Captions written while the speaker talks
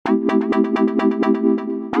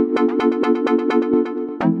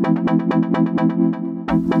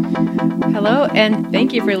Hello, and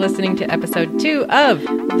thank you for listening to episode 2 of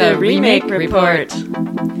The Remake Report.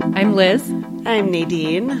 I'm Liz. I'm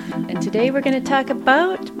Nadine. And today we're going to talk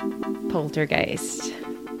about Poltergeist.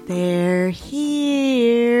 They're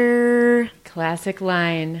here. Classic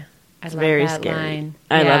line. I love very that scary. line.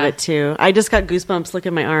 I love it too. I just got goosebumps. Look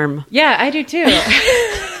at my arm. Yeah, I do too.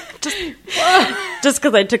 Just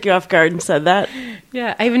because I took you off guard and said that.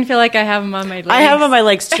 Yeah, I even feel like I have them on my legs. I have them on my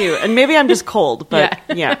legs too. And maybe I'm just cold, but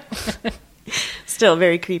yeah. Still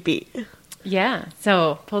very creepy. Yeah,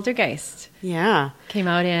 so Poltergeist. Yeah. Came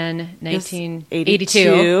out in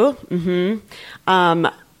 1982. Mm-hmm.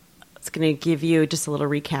 It's going to give you just a little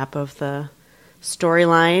recap of the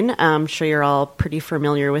storyline. I'm sure you're all pretty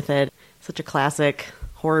familiar with it. Such a classic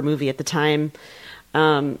horror movie at the time.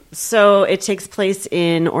 So it takes place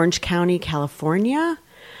in Orange County, California.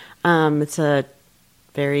 It's a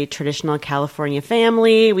very traditional California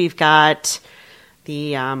family. We've got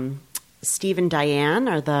the Steve and Diane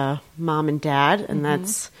are the mom and dad, and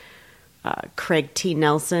that's Craig T.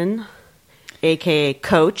 Nelson, a.k.a.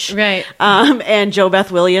 Coach. Right. And Jo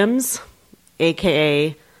Beth Williams,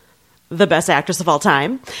 a.k.a. the best actress of all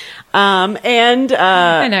time. And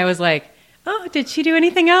I was like, oh, did she do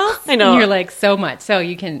anything else? I know. And you're like, so much. So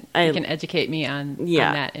you can educate me on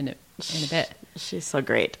that in a bit. She's so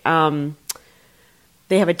great.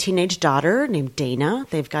 They have a teenage daughter named Dana.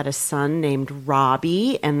 They've got a son named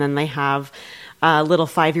Robbie. And then they have a little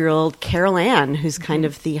 5-year-old Carol Ann, who's kind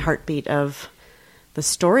of the heartbeat of the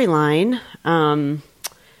storyline.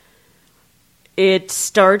 It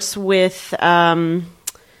starts with the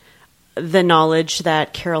knowledge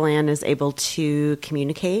that Carol Ann is able to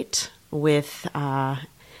communicate with an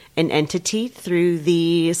entity through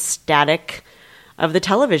the static of the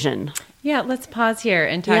television. Yeah, let's pause here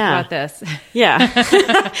and talk about this.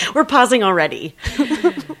 Yeah. We're pausing already.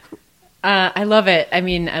 I love it. I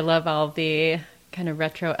mean, I love all the kind of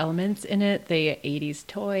retro elements in it, the 80s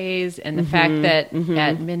toys, and the fact that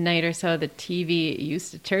at midnight or so, the TV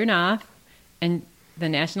used to turn off and the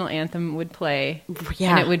national anthem would play,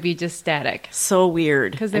 and it would be just static. So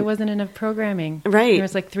weird. Because there wasn't enough programming. Right. There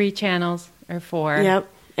was like 3 channels or 4. Yep.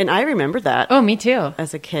 And I remember that. Oh, me too.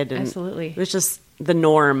 As a kid. And absolutely. It was just the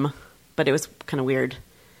norm, but it was kind of weird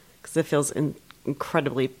because it feels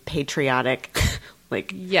incredibly patriotic.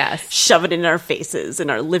 Like, yes, shove it in our faces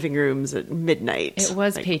in our living rooms at midnight. It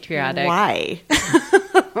was patriotic. Why?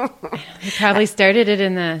 They probably started it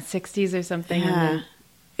in the 60s or something. Yeah.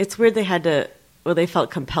 It's weird they had to, they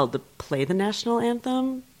felt compelled to play the national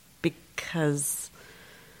anthem because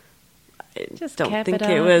I don't think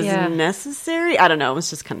it was necessary. I don't know. It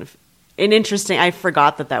was just kind of an interesting, I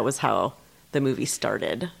forgot that was how the movie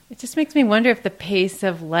started. It just makes me wonder if the pace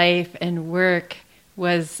of life and work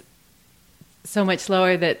was so much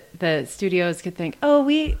slower that the studios could think, oh,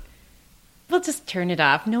 we'll just turn it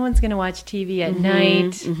off. No one's going to watch TV at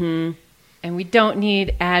night. And we don't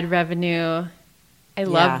need ad revenue. I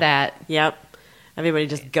love that. Yep. Everybody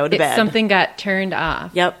just go to bed. Something got turned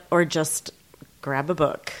off. Yep. Or just grab a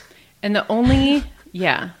book. And the only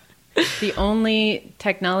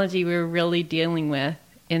technology we were really dealing with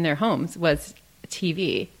in their homes was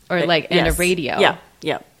TV and a radio. Yeah.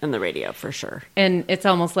 Yep, and the radio for sure. And it's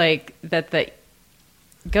almost like that the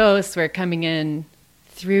ghosts were coming in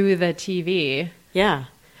through the TV. Yeah.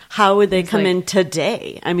 How would they come in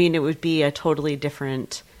today? I mean, it would be a totally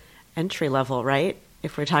different entry level, right?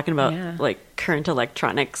 If we're talking about like current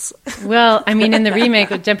electronics. Well, I mean, in the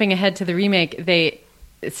remake, jumping ahead to the remake, they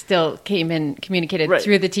still came in, communicated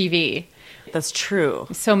through the TV. That's true.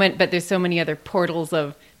 But there's so many other portals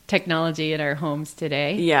of technology in our homes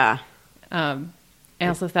today. Yeah. I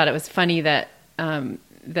also thought it was funny that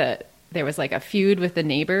there was like a feud with the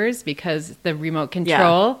neighbors because the remote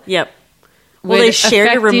control. Yeah. Yep. Well, they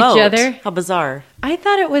shared a remote. Each other. How bizarre. I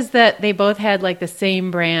thought it was that they both had like the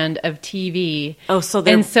same brand of TV. Oh, so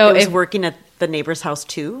it was working at the neighbor's house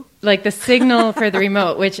too? Like the signal for the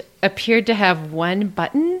remote, which appeared to have one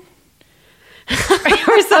button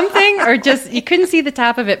or something, or just you couldn't see the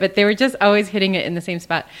top of it, but they were just always hitting it in the same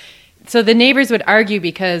spot. So the neighbors would argue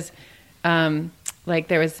because like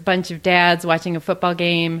there was a bunch of dads watching a football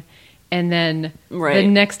game, and then the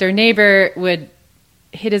next door neighbor would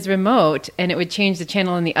hit his remote, and it would change the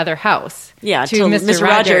channel in the other house. Yeah, to Mr.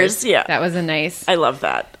 Rogers. Yeah, that was a nice. I love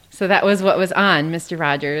that. So that was what was on Mr.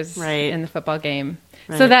 Rogers in the football game.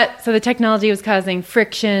 Right. So the technology was causing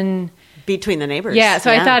friction between the neighbors. Yeah,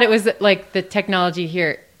 so I thought it was like the technology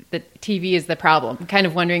here. The TV is the problem. I'm kind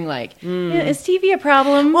of wondering, like, is TV a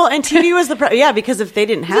problem? Well, and TV was the problem. Yeah, because if they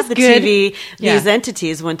didn't have the TV, these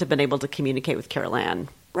entities wouldn't have been able to communicate with Carol Ann.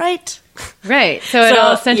 Right. Right. So it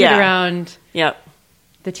all centered around the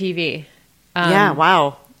TV. Yeah,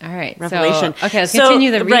 wow. All right. Revelation. So, okay, let's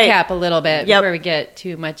continue the right. recap a little bit Yep. before we get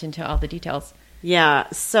too much into all the details. Yeah,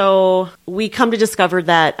 so we come to discover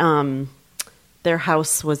that their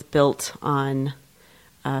house was built on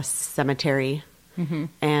a cemetery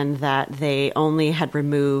and that they only had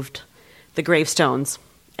removed the gravestones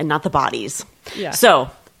and not the bodies. Yeah. So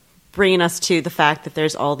bringing us to the fact that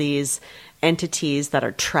there's all these entities that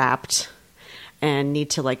are trapped and need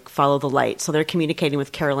to like follow the light. So they're communicating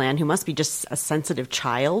with Carol Ann, who must be just a sensitive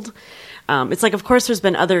child. It's like, of course, there's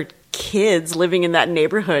been other kids living in that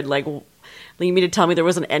neighborhood. Like, you mean to tell me there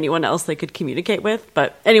wasn't anyone else they could communicate with?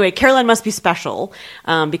 But anyway, Carol Ann must be special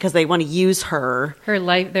because they want to use her. Her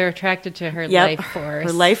life, they're attracted to her life force.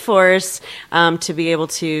 Her life force to be able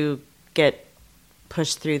to get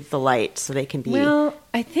pushed through the light so they can be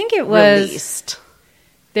I think it was released.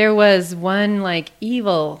 There was one like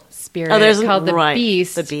evil spirit called the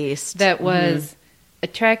Beast. The Beast. That was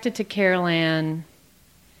attracted to Carol Ann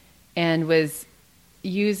and was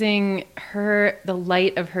using the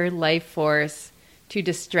light of her life force to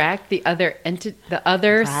distract the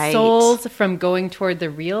other souls from going toward the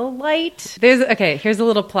real light. Here's a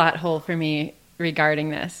little plot hole for me regarding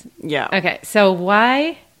this. Yeah. Okay, so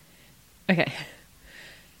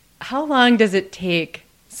how long does it take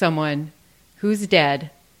someone who's dead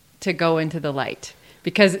to go into the light?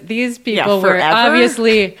 Because these people were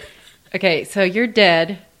obviously... Okay, so you're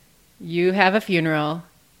dead. You have a funeral.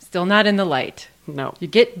 Still not in the light. No. You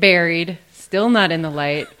get buried. Still not in the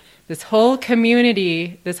light. This whole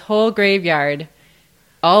community, this whole graveyard,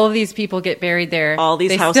 all of these people get buried there. All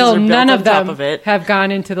these houses are built none on of them top of it. have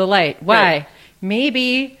gone into the light. Why? Right.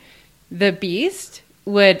 Maybe the Beast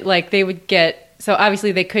would, they would get... So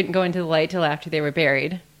obviously they couldn't go into the light till after they were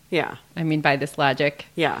buried. Yeah. I mean, by this logic.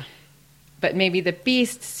 Yeah. But maybe the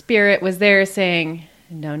Beast spirit was there saying,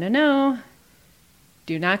 no,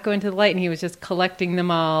 do not go into the light. And he was just collecting them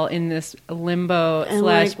all in this limbo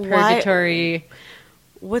 / purgatory.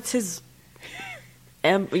 What's his...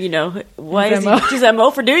 why is his MO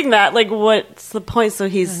for doing that? Like, what's the point? So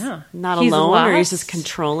he's not alone, lost. or he's just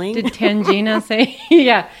controlling? Did Tangina say?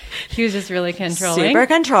 Yeah, he was just really controlling. Super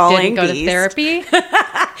controlling. Didn't go to therapy.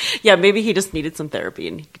 Yeah, maybe he just needed some therapy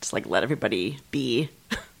and he could just let everybody be.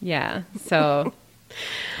 Yeah. So,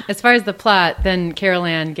 as far as the plot, then Carol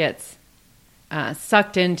Ann gets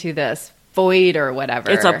sucked into this void or whatever.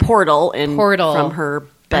 It's a portal from her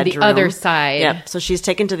bedroom. On the other side. Yep. So she's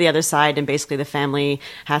taken to the other side, and basically the family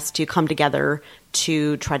has to come together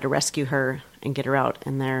to try to rescue her and get her out,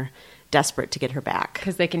 and they're desperate to get her back.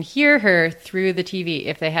 Because they can hear her through the TV.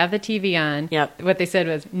 If they have the TV on, what they said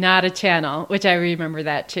was not a channel, which I remember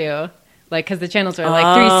that too. Because the channels were 3, 6,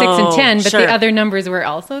 and 10, but the other numbers were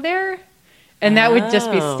also there. And that would just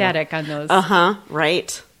be static on those.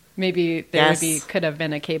 Right. Maybe there could have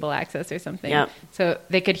been a cable access or something. Yep. So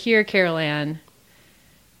they could hear Carol Ann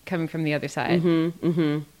coming from the other side.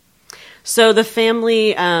 So the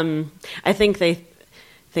family, I think they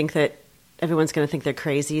think that everyone's going to think they're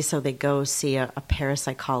crazy, so they go see a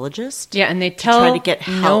parapsychologist. Yeah, and they try to get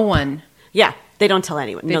help. No one. Yeah, they don't tell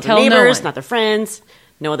anyone. They no tell their neighbors, no one. Not their friends,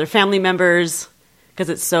 no other family members, because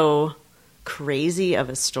it's so crazy of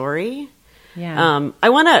a story. Yeah. I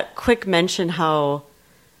want to quick mention how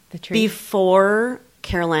before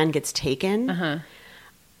Carol Ann gets taken,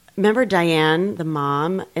 remember Diane, the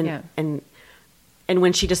mom, and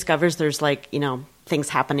when she discovers there's things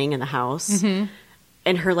happening in the house,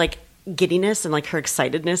 and her giddiness and her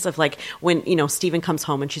excitedness of when Stephen comes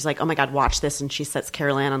home and she's like, oh my God, watch this, and she sets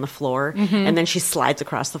Carol Ann on the floor, and then she slides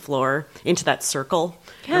across the floor into that circle.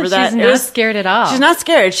 Yeah, remember that? She's not scared at all. She's not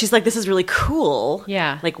scared. She's like, this is really cool.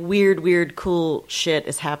 Yeah. Weird, cool shit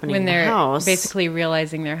is happening in the house. When they're basically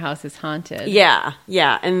realizing their house is haunted. Yeah.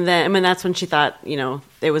 And then, that's when she thought,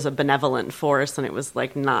 it was a benevolent force, and it was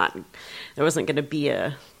there wasn't going to be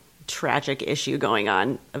a tragic issue going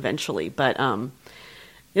on eventually. But,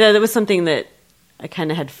 that was something that I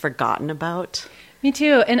kind of had forgotten about. Me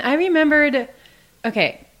too. And I remembered,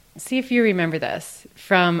 see if you remember this.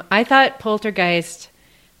 I thought Poltergeist,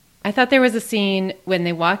 I thought there was a scene when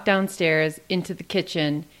they walked downstairs into the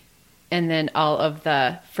kitchen and then all of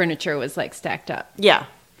the furniture was stacked up. Yeah.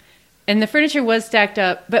 And the furniture was stacked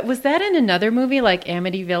up, but was that in another movie like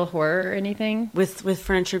Amityville Horror or anything? With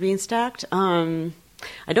furniture being stacked?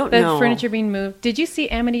 I don't know. The furniture being moved. Did you see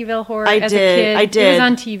Amityville Horror as a kid? I did. It was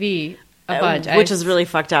on TV a bunch. Which is really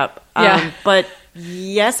fucked up. Yeah. But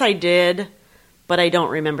yes, I did. But I don't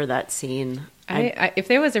remember that scene. If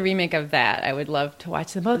there was a remake of that, I would love to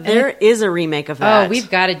watch them both. There is a remake of that. Oh, we've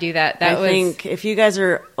got to do that. I think if you guys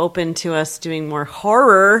are open to us doing more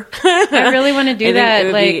horror, I really want to do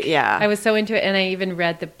that. I was so into it, and I even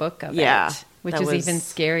read the book of it, which is even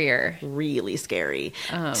scarier. Really scary.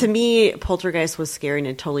 To me, Poltergeist was scary in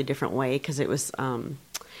a totally different way because it was.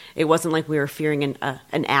 It wasn't like we were fearing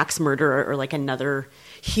an axe murderer or like another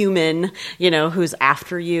human, who's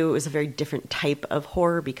after you. It was a very different type of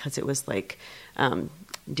horror because it was like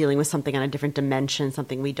dealing with something on a different dimension,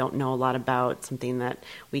 something we don't know a lot about, something that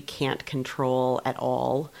we can't control at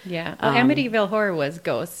all. Yeah. Well, Amityville Horror was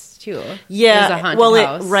ghosts too. Yeah. It was a haunted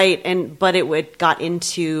house. Right. But it got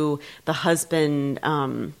into the husband.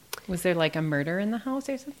 Was there like a murder in the house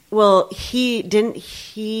or something? Well, he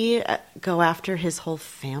go after his whole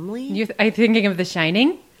family? Are you thinking of The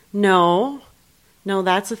Shining? No,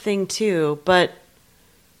 that's a thing too. But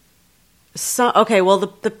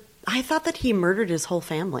I thought that he murdered his whole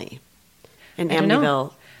family in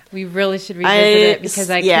Amityville. We really should revisit it because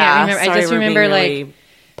I can't remember. Sorry, I just remember really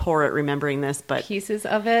poor at remembering this, but pieces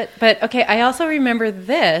of it. But okay, I also remember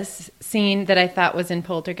this scene that I thought was in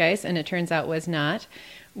Poltergeist, and it turns out was not,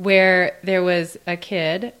 where there was a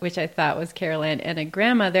kid, which I thought was Carol Ann, and a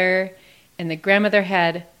grandmother, and the grandmother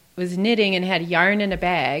was knitting and had yarn in a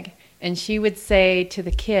bag, and she would say to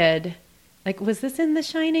the kid, like, was this in The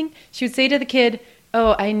Shining? She would say to the kid,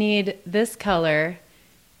 "Oh, I need this color,"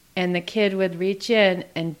 and the kid would reach in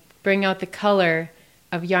and bring out the color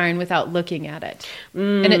of yarn without looking at it.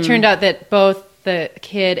 And it turned out that both the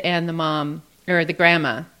kid and the mom, or the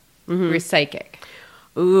grandma, were psychic.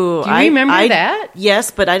 Ooh, do you remember that?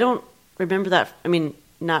 Yes, but I don't remember that. I mean,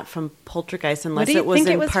 not from Poltergeist, unless it was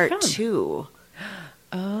in part 2.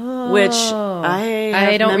 Oh, which I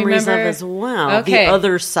have don't memories remember. of as well. Okay. The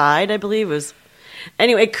Other Side, I believe, was.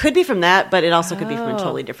 Anyway, it could be from that, but it also could be from a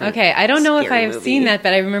totally different. Okay, I don't know if I've movie. seen that,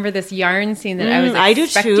 but I remember this yarn scene that I was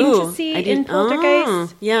expecting to see in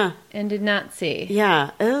Poltergeist. Yeah, and did not see.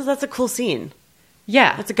 Yeah, that's a cool scene.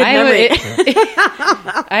 Yeah, that's a good memory.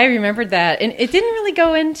 I remembered that, and it didn't really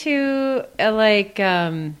go into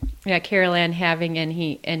Carol Ann having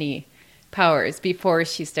any powers before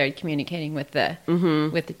she started communicating with the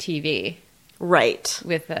TV. Right.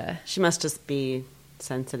 She must just be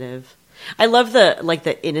sensitive. I love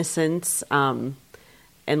the innocence and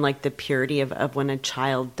like the purity of when a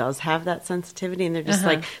child does have that sensitivity, and they're just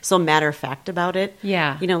like so matter of fact about it.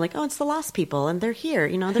 Yeah, like, oh, it's the lost people and they're here.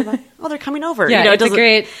 They're like, oh, they're coming over. Yeah, it's a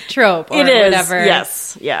great trope. Or it is. Whatever.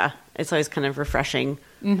 Yes, yeah. It's always kind of refreshing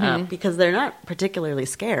because they're not particularly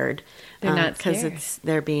scared. They're not because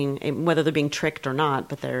they're being, whether they're being tricked or not,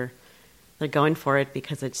 but they're going for it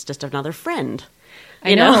because it's just another friend.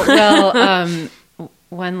 I know. Well.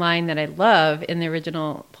 One line that I love in the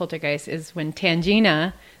original Poltergeist is when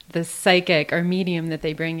Tangina, the psychic or medium that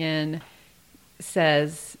they bring in,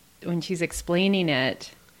 says, when she's explaining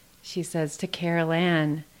it, she says to Carol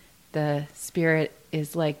Ann, the spirit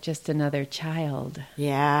is like just another child.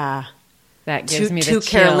 Yeah. That gives me the chills.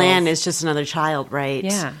 To Carol Ann is just another child, right?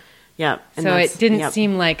 Yeah. Yeah. So it didn't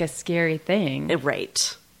seem like a scary thing.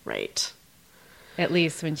 Right. At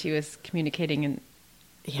least when she was communicating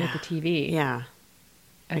with the TV. Yeah.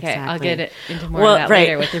 Okay, exactly. I'll get into more of that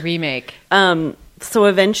later with the remake. So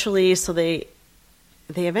eventually, they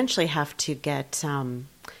eventually have to get an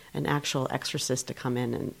actual exorcist to come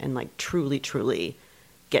in and like truly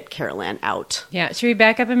get Carol Ann out. Yeah. Should we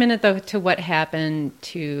back up a minute though to what happened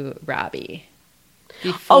to Robbie?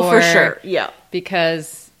 For sure. Yeah.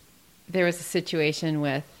 Because there was a situation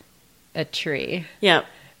with a tree. Yeah.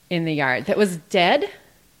 In the yard that was dead.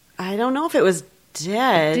 I don't know if it was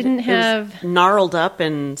dead. Didn't have it was gnarled up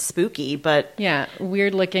and spooky, but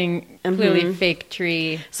weird looking, clearly fake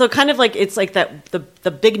tree. So kind of like it's like that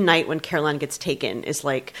the big night when Carol Ann gets taken is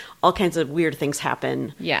like all kinds of weird things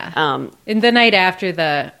happen. Yeah. And the night after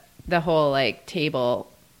the whole like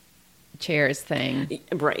table chairs thing,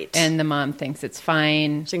 right? And the mom thinks it's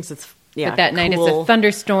fine. She thinks it's but that night it's a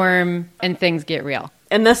thunderstorm and things get real.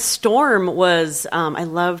 And the storm was I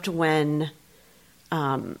loved when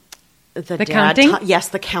the dad counting? Yes,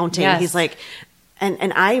 the counting. Yes. He's like,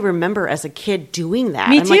 and I remember as a kid doing that.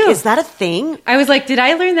 Me I'm too. Like, is that a thing? I was like, did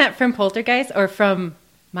I learn that from Poltergeist or from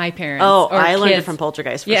my parents? Oh, or I learned it kids? from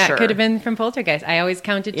Poltergeist for sure. sure. It could have been from Poltergeist. I always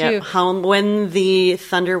counted too. When the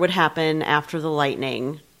thunder would happen after the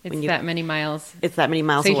lightning. It's that many miles. It's that many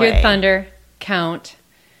miles away. So you hear thunder, count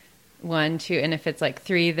 1, 2, and if it's like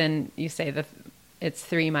 3, then you say it's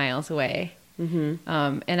 3 miles away.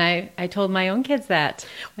 And I told my own kids that.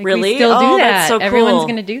 Like, Really? we still do that. That's so cool. Everyone's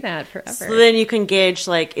going to do that forever. So then you can gauge,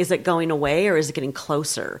 like, is it going away or is it getting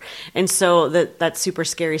closer? And so that super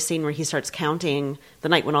scary scene where he starts counting the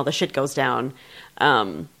night when all the shit goes down,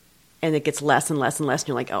 and it gets less and less and less, and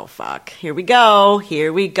you're like, oh, fuck, here we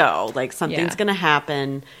go. Like, something's going to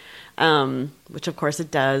happen, which, of course, it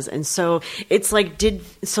does. And so it's like,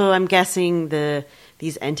 so I'm guessing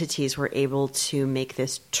these entities were able to make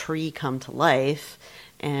this tree come to life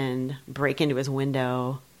and break into his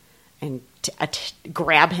window and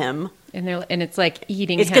grab him. And it's like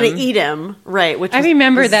eating him. It's going to eat him, right? Which I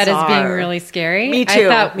remember bizarre. that as being really scary. Me too. I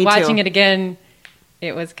thought watching it again,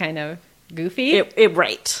 it was kind of goofy.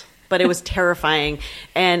 Right. But it was terrifying.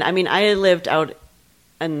 And I mean, I lived out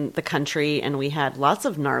in the country and we had lots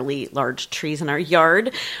of gnarly large trees in our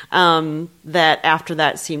yard that after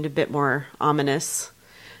that seemed a bit more ominous.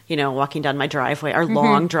 You know, walking down my driveway, our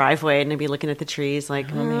long driveway, and I'd be looking at the trees like,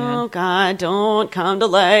 oh God, don't come to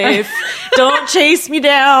life. Don't chase me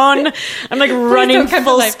down. I'm like running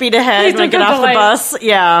full speed ahead when I get off the bus.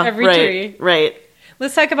 Yeah. Every tree. Right.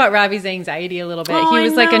 Let's talk about Robbie's anxiety a little bit. Oh, he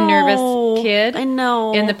was like a nervous kid. I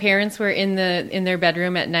know. And the parents were in their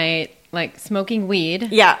bedroom at night, like smoking weed.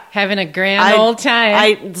 Yeah. Having a grand old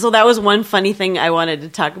time. So that was one funny thing I wanted to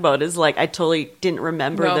talk about is like I totally didn't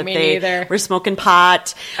remember that they were smoking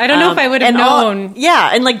pot. I don't know if I would have known.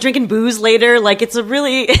 And like drinking booze later. Like it's a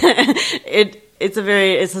really it's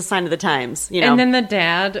a sign of the times, you know. And then the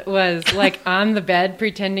dad was like on the bed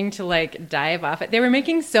pretending to like dive off it. They were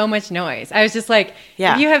making so much noise. I was just like,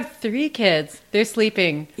 if you have 3 kids, they're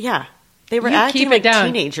sleeping. Yeah. They were acting like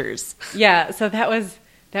teenagers. Yeah, so that was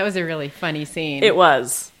a really funny scene. It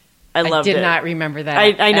was. I loved it. I did not remember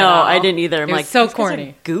that. I know. I didn't either. I'm like, so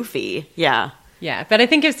corny. Goofy. Yeah. Yeah. But I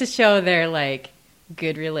think it's to show their like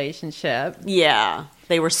good relationship. Yeah.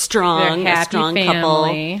 They were strong. They're a happy strong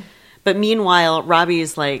family. Couple. But meanwhile,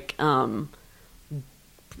 Robbie's like,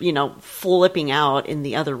 flipping out in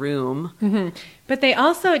the other room. Mm-hmm. But they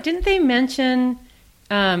also, didn't they mention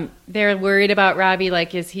they're worried about Robbie?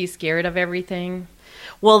 Like, is he scared of everything?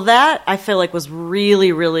 Well, that I feel like was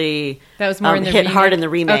really, really that was more in the hit remake. Hard in the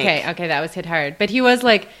remake. Okay, that was hit hard. But he was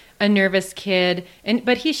like a nervous kid,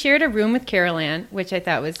 but he shared a room with Carol Ann, which I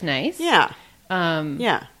thought was nice. Yeah,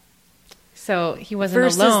 yeah. So he wasn't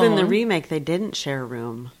Versus alone. in the remake, they didn't share a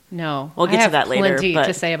room. No, we'll get to that later. Plenty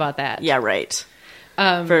to say about that. Yeah, right.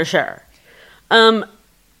 For sure.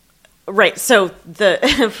 Right. So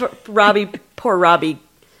poor Robbie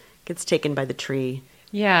gets taken by the tree.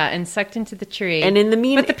 Yeah, and sucked into the tree. And in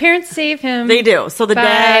the but the parents save him. They do. So the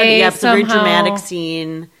dad, it's a very somehow. dramatic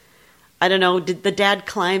scene. I don't know. Did the dad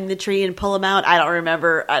climb the tree and pull him out? I don't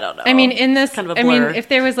remember. I don't know. I mean, in this, kind of a blur. if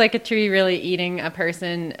there was like a tree really eating a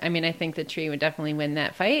person, I mean, I think the tree would definitely win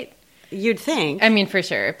that fight. You'd think. I mean, for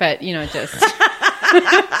sure. But, just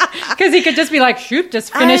because he could just be like, shoot,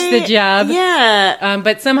 just finish the job. Yeah.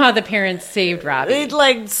 But somehow the parents saved Robbie. They'd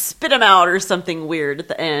like spit him out or something weird at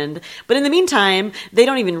the end. But in the meantime, they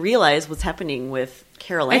don't even realize what's happening with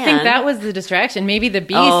Carol Ann. I think that was the distraction. Maybe the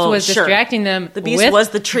beast was distracting them. The beast was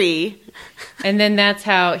the tree. And then that's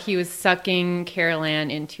how he was sucking Carol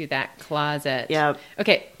Ann into that closet. Yeah.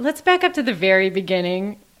 Okay, let's back up to the very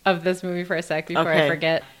beginning of this movie for a sec before I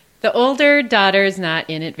forget. The older daughter's not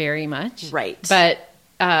in it very much. Right. But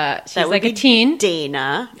she's like a teen.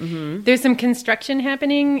 Dana. Mm-hmm. There's some construction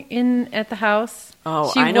happening at the house.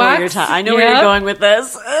 Oh, I know where you're going with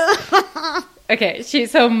this. Okay,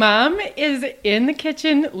 so mom is in the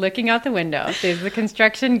kitchen looking out the window. There's the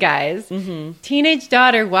construction guys. Mm-hmm. Teenage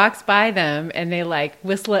daughter walks by them and they like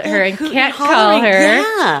whistle at her and cat call her.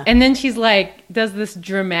 Yeah. And then she's like, does this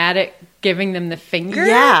dramatic giving them the finger.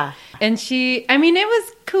 Yeah. And it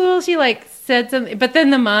was cool. She like said something, but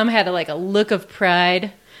then the mom had a look of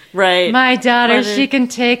pride. Right. My daughter, she can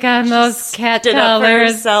take on those cat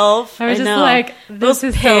colors. Herself. I was just like, this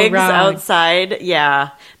is pigs so wrong. Outside.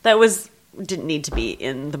 Yeah. Didn't need to be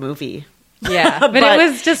in the movie. Yeah. But it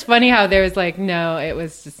was just funny how there was no, it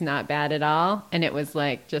was just not bad at all. And it was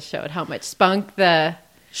just showed how much spunk the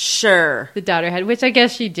daughter had, which I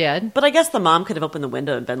guess she did. But I guess the mom could have opened the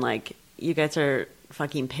window and been like, you guys are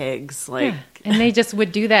fucking pigs. Yeah. And they just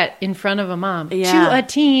would do that in front of a mom. Yeah. To a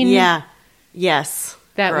teen. Yeah. Yes.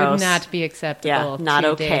 That Gross. would not be acceptable. Yeah, not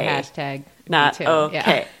okay. Hashtag not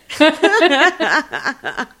okay.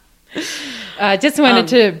 Yeah. Just wanted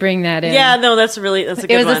to bring that in. Yeah, no, that's a good one.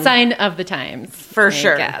 It was a sign of the times. For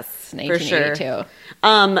sure. Yes, 1982.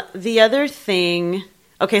 For sure. The other thing,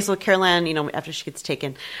 okay, so Carol Ann, after she gets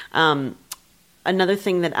taken, another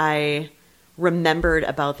thing that I remembered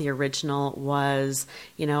about the original was,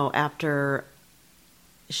 after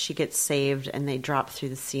she gets saved and they drop through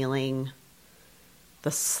the ceiling the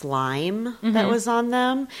slime that was on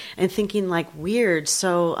them, and thinking like, weird,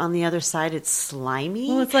 so on the other side it's slimy.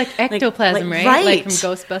 Well, it's like ectoplasm, right? Like from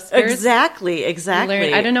Ghostbusters. Exactly.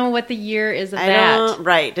 I don't know what the year is of that.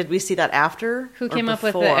 Right. Did we see that after? Who came up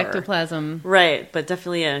with the ectoplasm? Right, but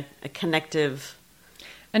definitely a connective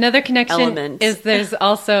Another connection element. is there's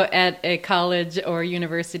also at a college or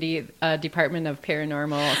university Department of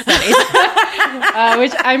Paranormal Studies,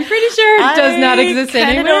 which I'm pretty sure does not exist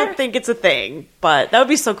anymore. I don't think it's a thing, but that would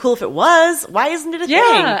be so cool if it was. Why isn't it a thing?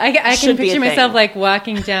 Yeah, I can picture myself like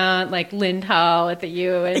walking down like Lind Hall at the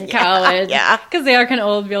U in college. Yeah. Because they are kind of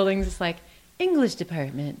old buildings. It's like English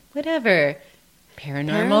department, whatever.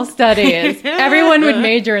 Paranormal studies. Everyone would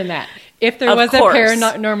major in that. If there was a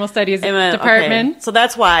paranormal studies department. Okay. So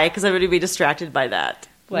that's why, because I would be distracted by that.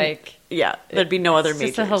 Like, yeah, there'd be no other majors.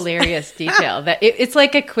 It's just a hilarious detail. That it's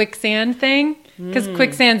like a quicksand thing, because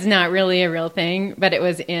quicksand's not really a real thing, but it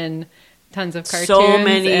was in tons of cartoons. So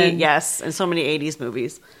many, and so many 80s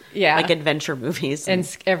movies. Yeah. Like adventure movies. And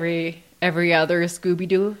every other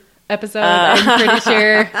Scooby-Doo episode, I'm pretty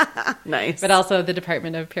sure. Nice. But also the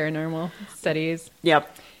Department of Paranormal Studies.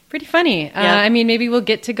 Yep. Pretty funny. I mean, maybe we'll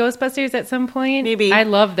get to Ghostbusters at some point. Maybe. I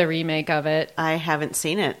love the remake of it. I haven't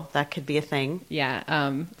seen it. That could be a thing.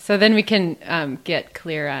 Yeah. So then we can get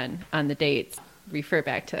clear on the dates. Refer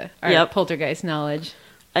back to our Poltergeist knowledge.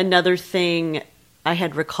 Another thing I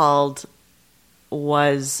had recalled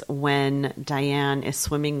was when Diane is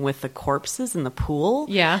swimming with the corpses in the pool.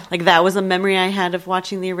 Yeah. Like, that was a memory I had of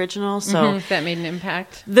watching the original. So that made an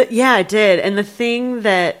impact. Yeah, it did. And the thing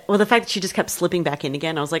the fact that she just kept slipping back in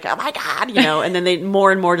again, I was like, oh my God, and then they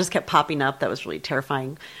more and more just kept popping up. That was really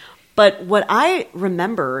terrifying. But what I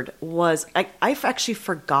remembered was I actually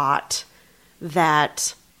forgot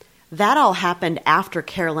that all happened after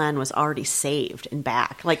Carol Ann was already saved and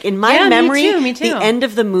back. Like, in my memory, me too. The end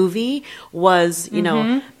of the movie was,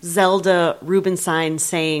 Zelda Rubinstein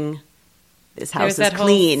saying, "This house is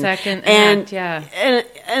clean." Whole second act,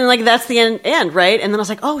 and like that's the end, right? And then I was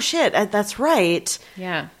like, "Oh shit, that's right."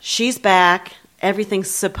 Yeah, she's back. Everything's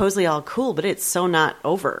supposedly all cool, but it's so not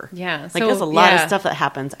over. Yeah, like there's a lot of stuff that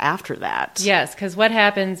happens after that. Yes, because what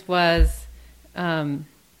happens was.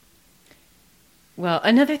 Well,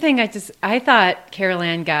 another thing, I thought Carol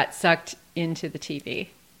Ann got sucked into the TV.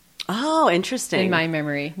 Oh, interesting. In my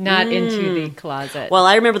memory, not into the closet. Well,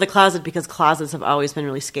 I remember the closet because closets have always been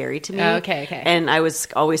really scary to me. Oh, okay. And I was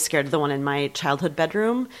always scared of the one in my childhood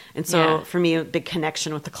bedroom. And so for me, a big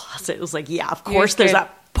connection with the closet was like, of course there's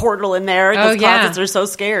that portal in there. Those closets are so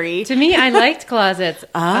scary. To me, I liked closets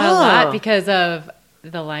a lot because of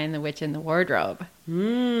The Lion, the Witch, and the Wardrobe.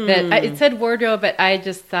 It said wardrobe, but I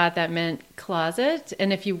just thought that meant closet.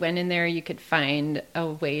 And if you went in there, you could find a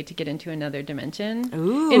way to get into another dimension.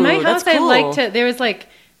 Ooh, in my house, that's cool. I liked to. There was like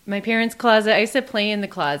my parents' closet. I used to play in the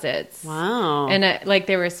closets. Wow! And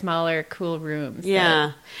there were smaller, cool rooms.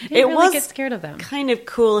 Yeah, I didn't really get scared of them. Kind of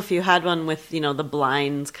cool if you had one with the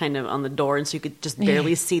blinds kind of on the door, and so you could just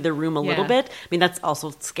barely see the room a little bit. I mean, that's also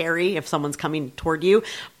scary if someone's coming toward you.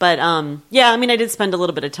 But I mean, I did spend a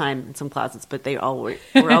little bit of time in some closets, but they all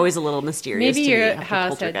were always a little mysterious. Maybe to your me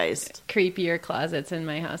house had Poltergeist. creepier closets, and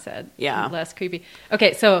my house had less creepy.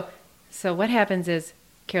 Okay, so what happens is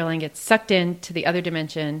Carol Ann gets sucked into the other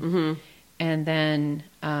dimension, and then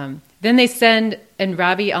they send, and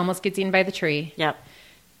Robbie almost gets eaten by the tree. Yep.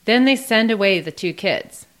 Then they send away the two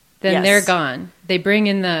kids. Then they're gone. They bring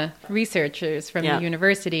in the researchers from the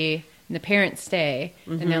university, and the parents stay,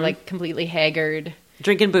 and they're like completely haggard,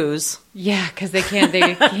 drinking booze. Yeah, because they can't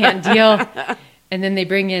deal. And then they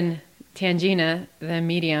bring in Tangina, the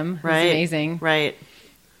medium, who's amazing, right?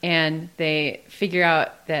 And they figure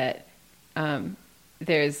out that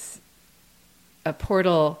there's a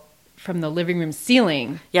portal from the living room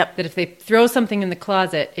ceiling. Yep. That if they throw something in the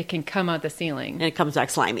closet, it can come out the ceiling. And it comes back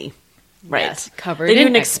slimy. Right. Yes, covered They did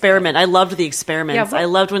in an experiment. I loved the experiments. Yeah, I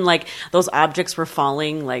loved when those objects were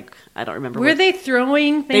falling. Like, I don't remember. Were they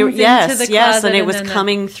throwing things into the closet? Yes, and it was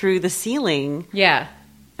coming through the ceiling. Yeah.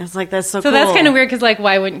 It's like, that's so cool. So that's kind of weird because,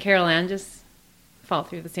 why wouldn't Carol Ann just fall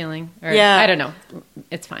through the ceiling? Or, I don't know.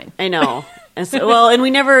 It's fine. I know. And so, and we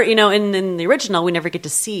never, in the original, we never get to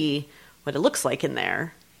see what it looks like in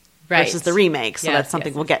there. Right. Versus the remake. So that's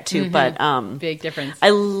something we'll get to. But big difference.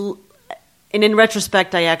 And in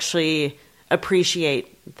retrospect, I actually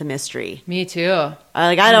appreciate the mystery. Me too.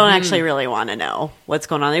 I don't actually really want to know what's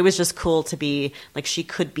going on. It was just cool to be, she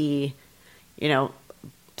could be,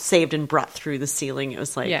 saved and brought through the ceiling. It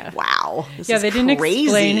was like, wow, this is they didn't crazy.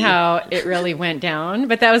 explain how it really went down,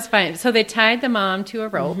 but that was fine. So they tied the mom to a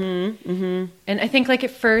rope. And I think like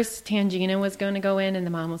at first Tangina was going to go in and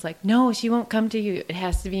the mom was like, no, she won't come to you. It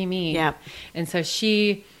has to be me. Yeah. And so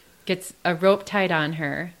she gets a rope tied on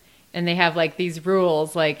her and they have like these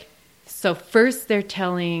rules. Like, so first they're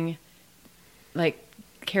telling like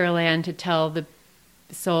Carol Ann to tell the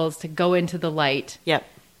souls to go into the light. Yep.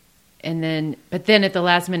 But then at the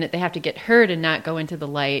last minute, they have to get her to not go into the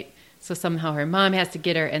light. So somehow her mom has to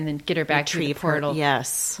get her and then get her back through the portal.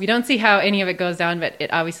 Yes. We don't see how any of it goes down, but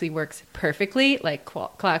it obviously works perfectly, like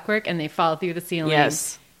clockwork, and they fall through the ceiling.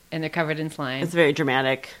 Yes. And they're covered in slime. It's very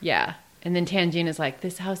dramatic. Yeah. And then Tangina's like,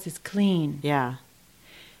 this house is clean. Yeah.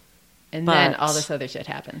 And then all this other shit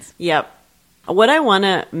happens. Yep. What I want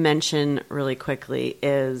to mention really quickly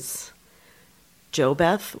is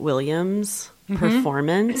JoBeth Williams'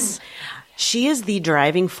 performance. She is the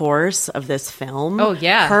driving force of this film. Oh,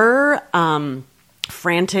 yeah. Her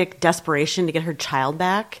frantic desperation to get her child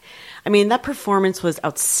back. I mean, that performance was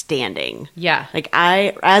outstanding. Yeah. Like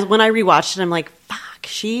when I rewatched it, I'm like, fuck,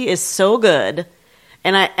 she is so good.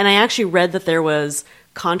 And I actually read that there was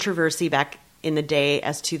controversy back in the day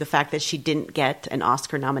as to the fact that she didn't get an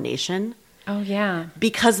Oscar nomination. Oh, yeah.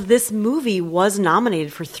 Because this movie was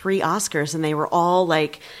nominated for 3 Oscars, and they were all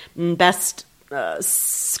like best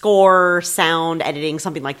score, sound, editing,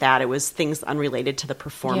 something like that. It was things unrelated to the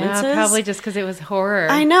performances. Yeah, probably just because it was horror.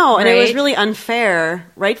 I know, and right? it was really unfair,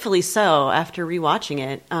 rightfully so, after rewatching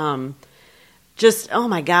it. Just, oh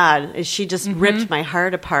my God, she just ripped my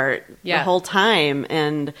heart apart the whole time,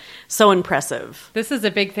 and so impressive. This is a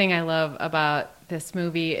big thing I love about this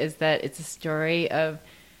movie is that it's a story of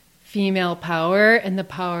female power and the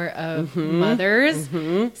power of mothers.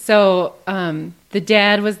 So the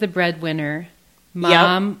dad was the breadwinner.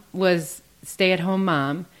 Mom was stay-at-home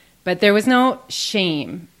mom. But there was no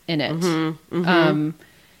shame in it.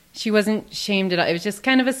 She wasn't shamed at all. It was just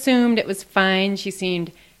kind of assumed it was fine. She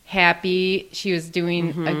seemed happy. She was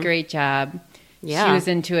doing a great job. Yeah. She was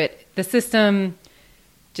into it. The system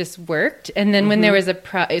just worked. And then when there was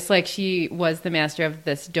it's like she was the master of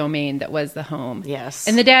this domain that was the home. Yes.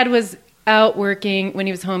 And the dad was out working. When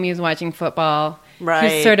he was home, he was watching football.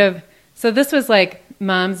 Right. He so this was like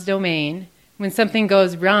mom's domain. When something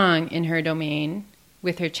goes wrong in her domain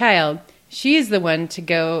with her child, she's the one to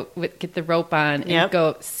go get the rope on and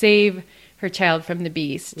go save her child from the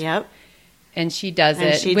beast. Yep. And she does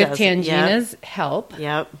it with Tangina's help.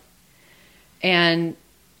 Yep. And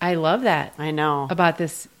I love that. I know. About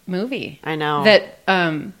this movie. I know. That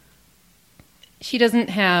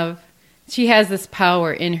she has this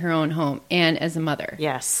power in her own home and as a mother.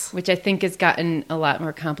 Yes. Which I think has gotten a lot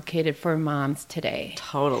more complicated for moms today.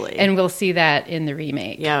 Totally. And we'll see that in the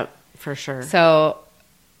remake. Yeah, for sure. So,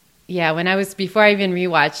 yeah, before I even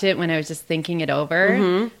rewatched it, when I was just thinking it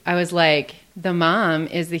over, I was like, the mom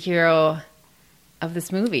is the hero of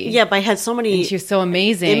this movie. Yeah, but I had so many she was so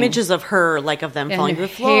amazing. Images of her, like of them and falling to the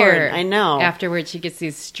floor. I know. Afterwards, she gets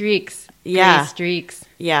these streaks. Yeah. Gray streaks.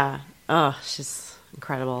 Yeah. Oh, she's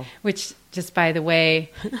incredible. Which, just by the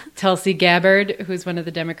way, Tulsi Gabbard, who's one of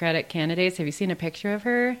the Democratic candidates, have you seen a picture of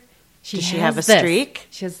her? Does she have a streak?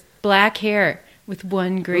 She has black hair with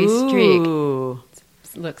one gray streak.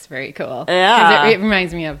 It looks very cool. Yeah. It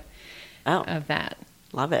reminds me of that.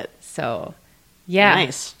 Love it. So, yeah.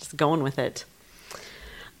 Nice. Just going with it.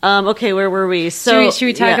 Okay, where were we? So should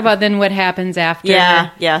we talk about then what happens after?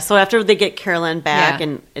 Yeah. So after they get Carol Ann back,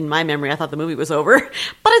 and in my memory, I thought the movie was over,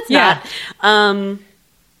 but it's not.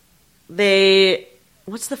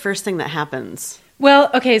 What's the first thing that happens? Well,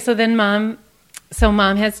 okay, so then mom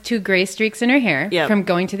has 2 gray streaks in her hair from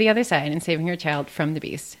going to the other side and saving her child from the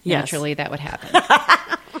beast. Yes. Naturally, that would happen.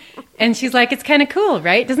 And she's like, it's kind of cool,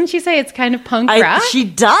 right? Doesn't she say it's kind of punk rock? She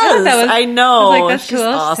does. I know. I was like, that's She's cool.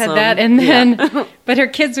 Awesome. She said that. And then, but her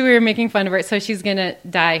kids were making fun of her, so she's going to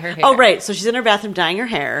dye her hair. Oh, right. So she's in her bathroom dyeing her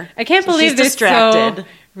hair. I can't believe they're distracted. So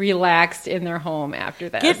relaxed in their home after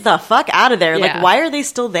that. Get the fuck out of there. Yeah. Like, why are they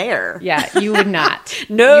still there? Yeah, you would not.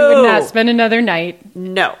 No. You would not spend another night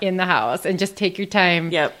in the house and just take your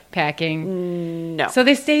time packing. No. So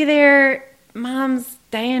they stay there. Mom's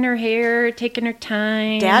dyeing her hair, taking her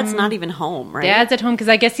time. Dad's not even home, right? Dad's at home because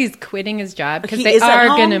I guess he's quitting his job because they are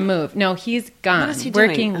going to move. No, he's gone. What is he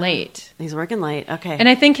working doing? late. He's working late. Okay. And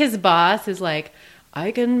I think his boss is like,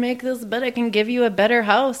 I can make this better. I can give you a better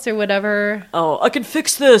house or whatever. Oh, I can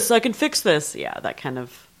fix this. Yeah, that kind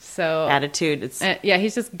of attitude. It's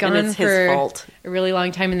he's just gone for fault. A really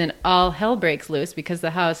long time, and then all hell breaks loose because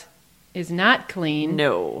the house is not clean.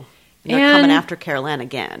 No. And they're coming after Carol Ann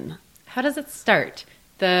again. How does it start?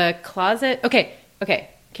 The closet. Okay.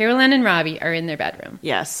 Carol Ann and Robbie are in their bedroom.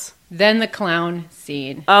 Yes. Then the clown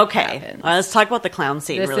scene happens. Let's talk about the clown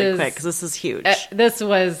scene really quick, because this is huge. This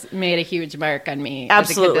made a huge mark on me.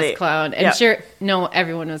 Absolutely. As a kid, this clown. And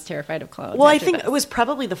everyone was terrified of clowns. Well, I think it was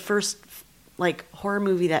probably the first horror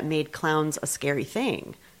movie that made clowns a scary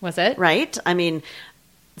thing. Was it? Right? I mean,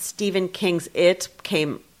 Stephen King's It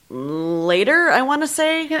came later, I want to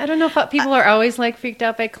say. Yeah, I don't know if people are always freaked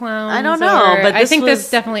out by clowns. I don't know, but I think this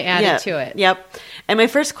definitely added to it. Yep. And my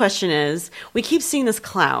first question is, we keep seeing this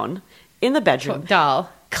clown in the bedroom. Doll.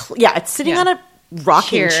 It's sitting on a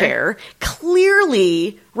rocking chair.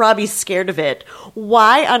 Clearly, Robbie's scared of it.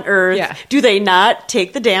 Why on earth do they not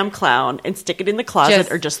take the damn clown and stick it in the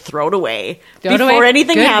closet or just throw it away before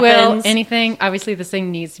anything happens? Anything. Obviously, this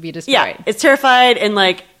thing needs to be destroyed. Yeah, it's terrified and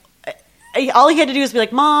all he had to do was be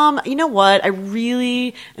like, Mom, you know what? I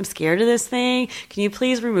really am scared of this thing. Can you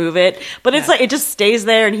please remove it? But it's it just stays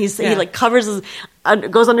there, and he covers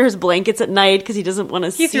goes under his blankets at night because he doesn't want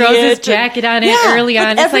to see it. He throws his jacket on it early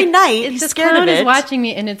on. Every night, he's scared of it. This clown is watching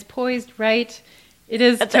me, and it's poised right. It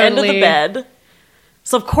is at the end of the bed.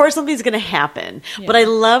 So of course something's going to happen. Yeah. But I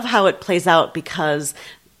love how it plays out because,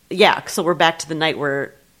 so we're back to the night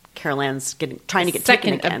where Carol Ann's trying to get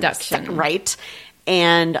taken again. Abduction. Right.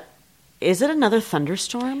 And is it another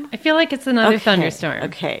thunderstorm? I feel like it's another thunderstorm.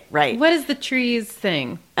 Okay, right. What is the trees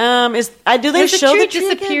thing? Do they show the tree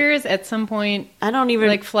disappears at some point? I don't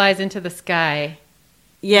even flies into the sky.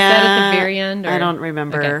 Yeah, is that at the very end? Or? I don't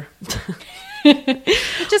remember. Okay.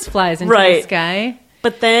 It just flies into the sky.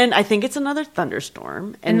 But then I think it's another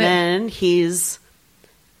thunderstorm, and then he's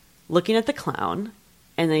looking at the clown.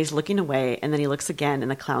 And then he's looking away, and then he looks again,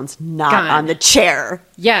 and the clown's not on the chair.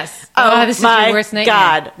 Yes. Oh, this is your worst nightmare.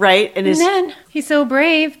 God, right? And then he's so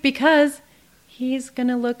brave because he's going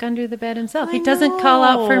to look under the bed himself. He doesn't call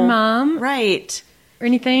out for Mom. Right. Or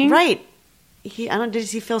anything. Right.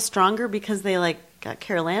 Does he feel stronger because they, got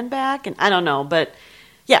Carol Ann back? And I don't know, but,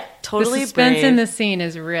 totally the suspense brave. In the scene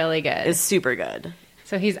is really good. It's super good.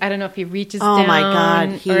 So I don't know if he reaches down. Oh, my God.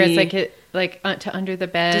 Or it's to under the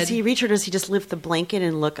bed. Does he reach, or does he just lift the blanket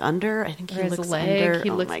and look under? I think he looks under.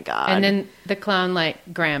 Oh my God. And then the clown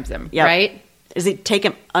grabs him, right? Does he take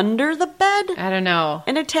him under the bed? I don't know.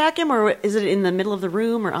 And attack him, or is it in the middle of the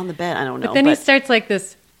room or on the bed? I don't know. But then he starts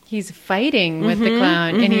this, he's fighting with the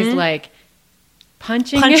clown, and he's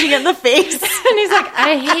punching it in the face. And he's like,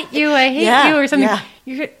 I hate you, or something.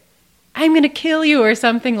 Yeah. I'm going to kill you, or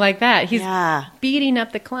something like that. He's beating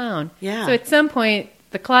up the clown. Yeah. So at some point,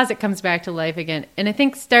 the closet comes back to life again, and I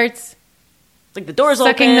think starts the doors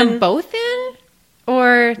sucking open. them both in,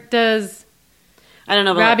 or does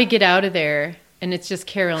Robbie get out of there, and it's just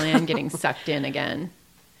Carol Ann getting sucked in again?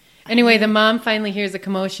 Anyway, the mom finally hears a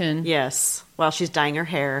commotion. Yes, while she's dyeing her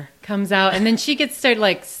hair, comes out, and then she gets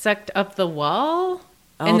sucked up the wall.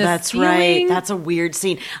 Oh, that's right. That's a weird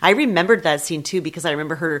scene. I remembered that scene, too, because I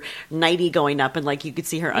remember her nightie going up and, you could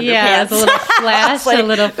see her underpants. Yeah, it's a little flash, a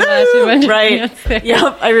little flash of underpants. Right.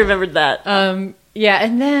 Yep, I remembered that. And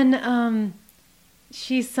then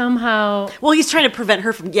she somehow... Well, he's trying to prevent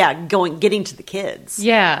her from, getting to the kids.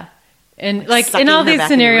 Yeah. And, in all these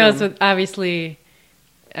scenarios, obviously,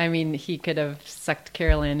 I mean, he could have sucked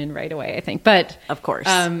Carol Ann in right away, I think. But... Of course.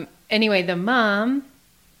 Anyway, the mom...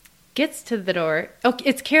 gets to the door. Oh,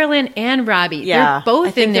 it's Carol Ann and Robbie. Yeah, they're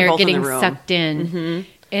both in there getting in sucked in. Mm-hmm.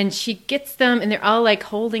 And she gets them, and they're all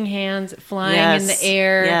holding hands, flying in the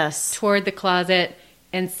air toward the closet.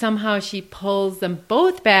 And somehow she pulls them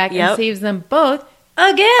both back and saves them both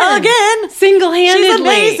again. Single-handedly. She's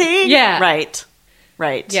amazing. Yeah.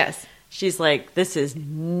 Right. Yes. She's like, this is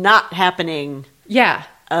not happening. Yeah.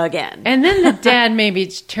 Again. And then the dad maybe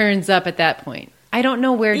turns up at that point. I don't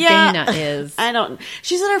know where Dana is.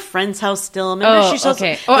 She's at her friend's house still. Remember, she shows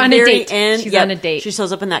okay. On a date. End. She's on a date. She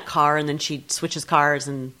shows up in that car, and then she switches cars,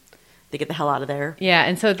 and they get the hell out of there. Yeah,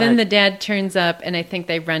 and so then the dad turns up, and I think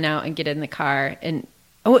they run out and get in the car. And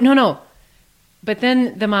no. But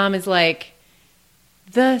then the mom is like,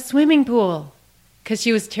 the swimming pool. Because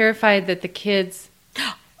she was terrified that the kids...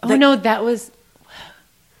 that was...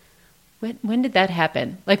 When did that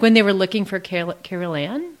happen? When they were looking for Carol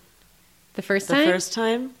Ann? The first time? The first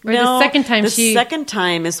time? Or the second time? The second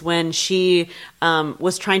time is when she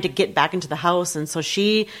was trying to get back into the house, and so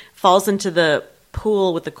she falls into the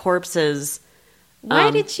pool with the corpses.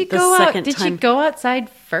 Why did she go out? Did she go outside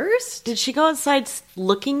first? Did she go outside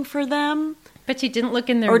looking for them? But she didn't look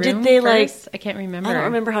in their room Or did they first? I can't remember. I don't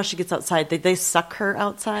remember how she gets outside. Did they suck her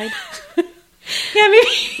outside? Yeah,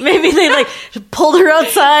 maybe they pulled her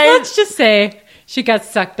outside. Let's just say... she got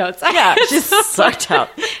sucked outside. Yeah, she's sucked out.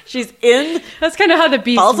 She's in. That's kind of how the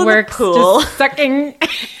beast falls in works. the pool. Just sucking.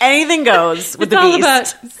 Anything goes with It's the all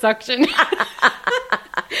beast. about suction.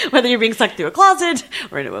 Whether you're being sucked through a closet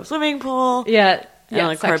or into a swimming pool. Yeah.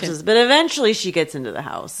 And the corpses. But eventually she gets into the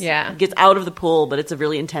house. Yeah. Gets out of the pool, but it's a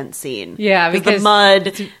really intense scene. Yeah, because the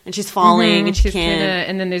mud, and she's falling, and she can't.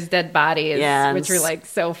 And then there's dead bodies, Yeah, which are like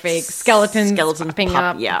so fake. Skeletons popping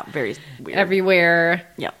up. Yeah, very weird. Everywhere.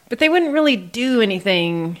 Yeah. But they wouldn't really do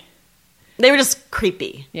anything. They were just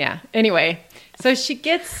creepy. Yeah. Anyway, so she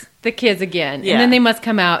gets the kids again, Yeah. and then they must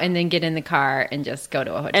come out and then get in the car and just go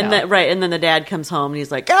to a hotel. And then the dad comes home and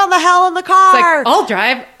he's like, "Get on the hell in the car!" It's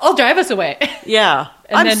like, I'll drive us away. Yeah,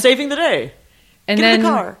 I'm saving the day. And Get then in the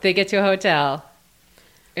car. they get to a hotel,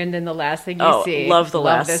 and then the last thing you see, love the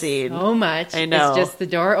last this scene so much. I know. It's just the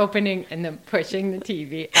door opening and then pushing the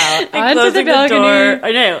TV out And onto the closing balcony. door.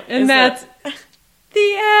 I know, and that's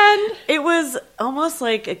the end. It was almost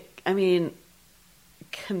like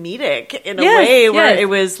comedic in a Yes, way where yes. it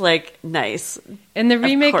was like nice. And the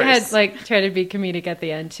remake course. had like tried to be comedic at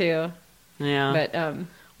the end too. Yeah, But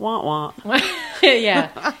wah wah.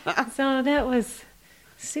 yeah. So that was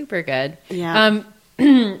super good. Yeah.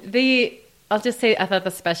 I'll just say I thought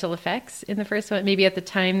the special effects in the first one, maybe at the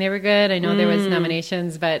time they were good. I know there was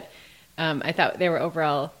nominations, but I thought they were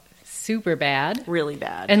overall super bad. Really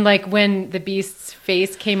bad. And like when the beast's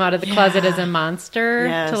face came out of the closet as a monster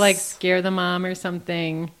Yes. to like scare the mom or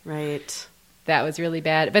something. Right. That was really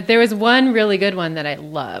bad. But there was one really good one that I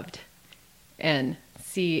loved. And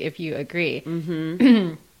see if you agree.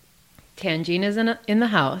 Mm-hmm. Tangina's in the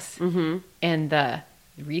house. Mm-hmm. And the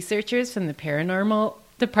researchers from the paranormal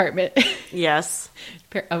department. Yes.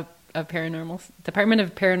 Department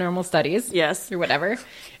of Paranormal Studies. Yes. Or whatever.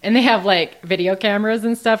 And they have like video cameras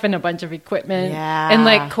and stuff and a bunch of equipment. Yeah. And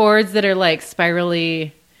like cords that are like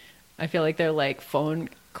spirally. I feel like they're like phone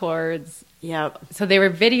cords. Yep. So they were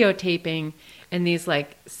videotaping, and these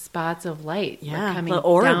like spots of light were coming the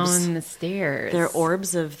orbs. down the stairs. They're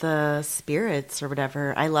orbs of the spirits or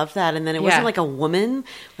whatever. I love that. And then it wasn't like a woman,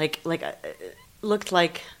 looked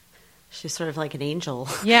like she's sort of like an angel.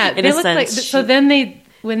 Yeah, in they a looked sense. like. So then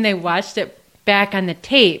when they watched it back on the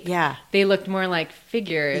tape, they looked more like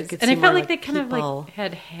figures, and I felt like they kind of like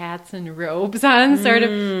had hats and robes on, sort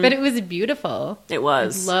of. But it was beautiful. It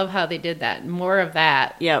was. I love how they did that. More of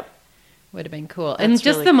that. Yep. Would have been cool. That's and just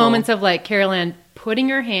really the cool. moments of like Carol Ann putting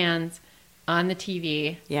her hands on the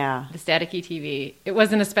TV. Yeah. The staticky TV. It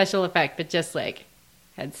wasn't a special effect, but just like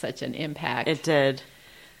had such an impact. It did.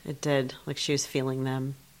 It did. Like she was feeling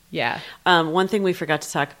them. Yeah. One thing we forgot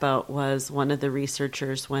to talk about was one of the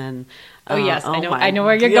researchers when. Oh yes, I know. my I know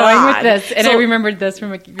where you're God. going with this, and So, I remembered this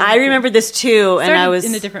from. I remembered this too, and I was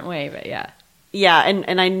in a different way, but yeah. Yeah,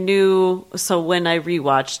 and I knew. So when I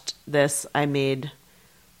rewatched this, I made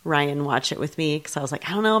Ryan watch it with me because I was like,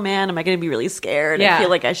 I don't know, man, am I going to be really scared? Yeah. I feel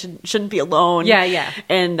like I shouldn't be alone. Yeah, yeah.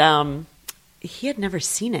 And he had never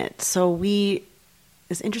seen it, so it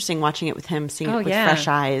was interesting watching it with him, seeing it with fresh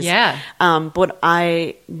eyes. Yeah. But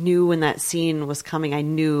I knew when that scene was coming, I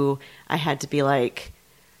knew I had to be like,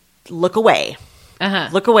 look away. Uh-huh.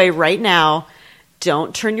 Look away right now.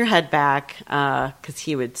 Don't turn your head back, because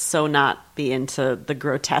he would so not be into the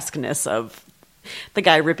grotesqueness of the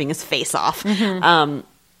guy ripping his face off. Mm-hmm.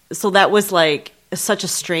 So that was like such a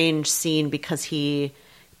strange scene because the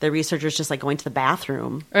researcher's just like going to the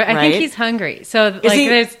bathroom. I think he's hungry. So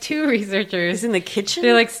there's two researchers. He's in the kitchen?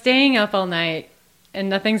 They're like staying up all night and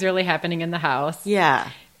nothing's really happening in the house. Yeah.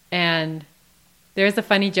 And there's a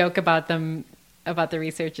funny joke about them, about the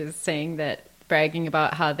researchers bragging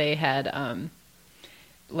about how they had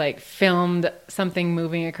filmed something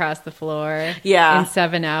moving across the floor in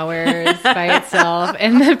 7 hours by itself.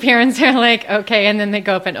 And the parents are like, okay. And then they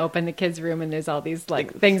go up and open the kids' room and there's all these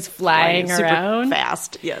things flying around. Super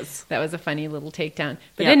fast, yes. That was a funny little takedown.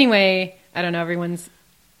 But anyway, I don't know, everyone's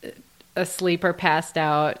asleep or passed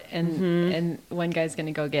out and one guy's going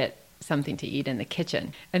to go get something to eat in the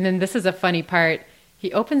kitchen. And then this is a funny part.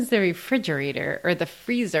 He opens the refrigerator or the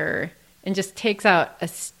freezer and just takes out a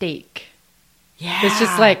steak. Yeah. It's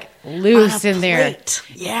just like loose in there.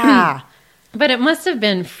 Yeah. But it must have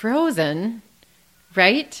been frozen,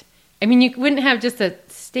 right? I mean, you wouldn't have just a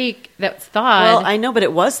steak that's thawed. Well, I know, but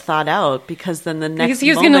it was thawed out because then the next because he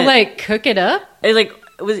was going to cook it up. It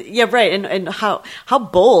was right. And how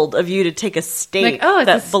bold of you to take a steak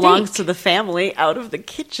that belongs to the family out of the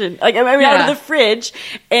kitchen, out of the fridge,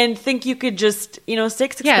 and think you could just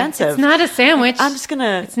steak's expensive. It's not a sandwich. I'm just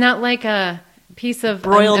gonna. It's not like a piece of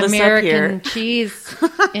broil American cheese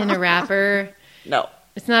in a wrapper. No.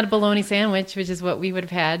 It's not a bologna sandwich, which is what we would have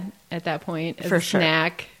had at that point as a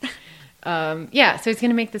snack. so he's going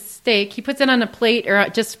to make the steak. He puts it on a plate or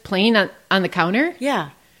just plain on the counter. Yeah.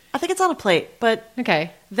 I think it's on a plate, but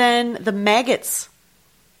Okay. then the maggots.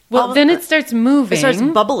 Well, then it starts moving. It starts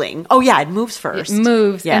bubbling. Oh, yeah, it moves first. It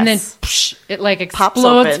moves, Yes. and then psh, it like Pops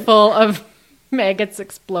explodes open. full of maggots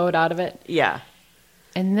explode out of it. Yeah.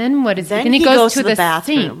 And then what is Then Then he he goes to to the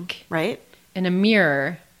bathroom, sink right? in a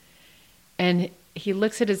mirror, and he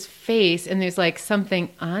looks at his face, and there's like something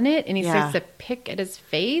on it, and he starts to pick at his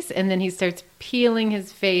face, and then he starts peeling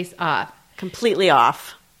his face off. Completely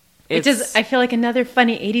off. Which is, I feel like, another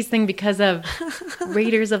funny 80s thing because of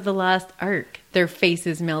Raiders of the Lost Ark. Their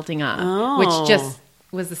faces melting off, which just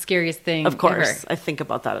was the scariest thing Of course. ever. I think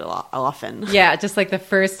about that a lot, often. Yeah, just like the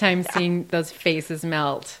first time seeing those faces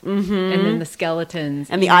melt. Mm-hmm. And then the skeletons.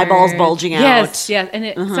 And the eyeballs bulging out. Yes.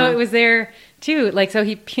 And so it was there, too. Like, so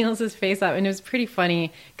he peels his face off, and it was pretty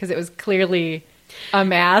funny because it was clearly a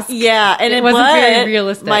mask. Yeah, and it wasn't very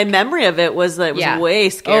realistic. My memory of it was that it was way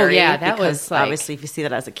scary. Oh, yeah, that because was like... obviously if you see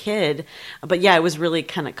that as a kid. But yeah, it was really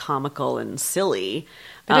kind of comical and silly.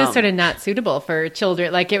 But it was sort of not suitable for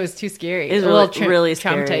children. Like, it was too scary. It was a little really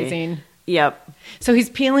scary. traumatizing. Yep. So he's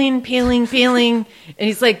peeling, and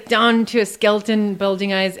he's like down to a skeleton,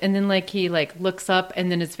 bulging eyes, and then like he like looks up,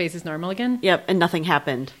 and then his face is normal again. Yep, and nothing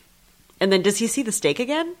happened. And then does he see the steak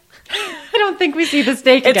again? I don't think we see the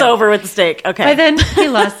steak again. It's over with the steak. Okay. By then, he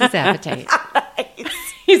lost his appetite.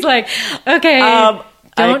 Nice. He's like, okay,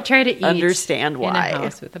 don't try to eat understand why. in a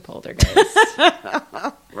house with a poltergeist.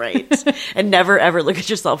 Right. And never, ever look at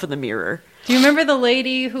yourself in the mirror. Do you remember the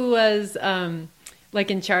lady who was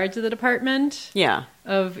like in charge of the department? Yeah.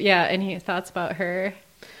 Any thoughts about her?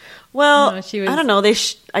 Well, No, she was... I don't know.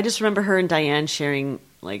 I just remember her and Diane sharing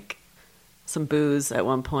like some booze at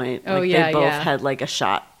one point. Oh, like, yeah, they both yeah. had like a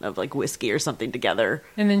shot of like whiskey or something together.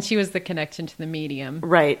 And then she was the connection to the medium.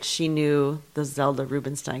 Right. She knew the Zelda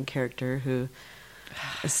Rubinstein character who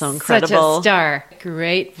is so incredible. Such a star.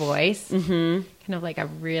 Great voice. Mm-hmm. Kind of like a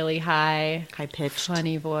really high-pitched,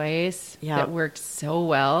 funny voice that worked so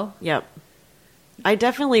well. Yep. I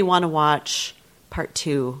definitely want to watch part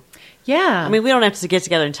 2. Yeah. I mean, we don't have to get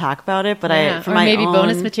together and talk about it, but maybe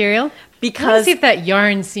bonus material. Because let's see if that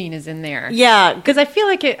yarn scene is in there. Yeah, because I feel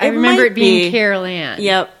like I remember it being Carol Ann.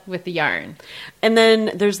 Yep, with the yarn. And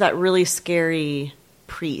then there's that really scary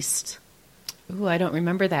priest. Ooh, I don't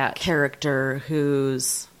remember that character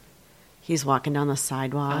he's walking down the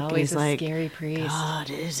sidewalk. Always and he's a like, scary priest. God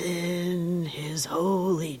is in his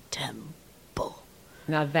holy temple.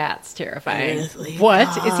 Now that's terrifying. Earthly what?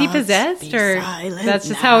 Is he possessed or that's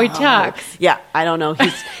just how he talks? Yeah, I don't know.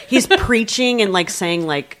 He's preaching and like saying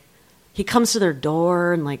like he comes to their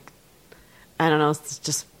door and like I don't know, it's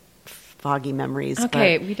just foggy memories.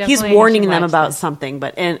 Okay, but we definitely he's warning them watch about this. something.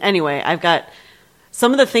 But anyway, I've got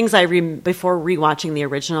some of the things before rewatching the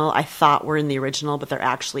original, I thought were in the original, but they're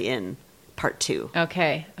actually in part 2.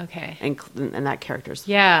 Okay. And that character's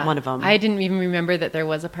one of them. I didn't even remember that there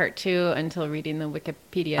was a part 2 until reading the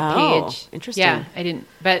Wikipedia page. Interesting. Yeah, I didn't,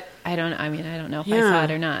 but I don't know if I saw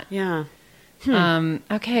it or not. Yeah.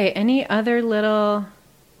 Okay, any other little...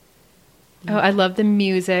 Oh, I love the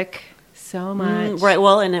music so much. Right,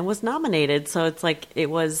 well, and it was nominated, so it's like it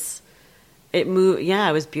moved. Yeah,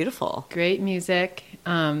 it was beautiful. Great music.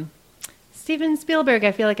 Steven Spielberg,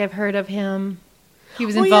 I feel like I've heard of him. He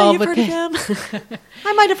was involved with him.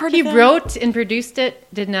 I might have heard of him. He wrote and produced it,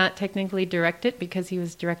 did not technically direct it because he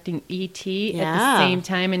was directing E.T. at the same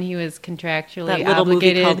time, and he was contractually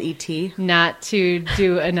obligated movie called E.T. not to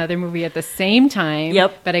do another movie at the same time.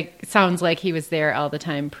 Yep. But it sounds like he was there all the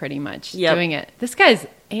time pretty much doing it. This guy's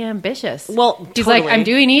ambitious. Well, he's totally. like, I'm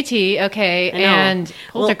doing E.T., okay, and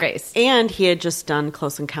Poltergeist. Well, and he had just done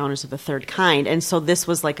Close Encounters of the Third Kind, and so this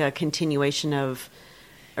was like a continuation of...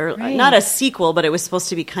 Or not a sequel, but it was supposed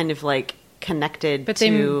to be kind of like connected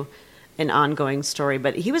to an ongoing story.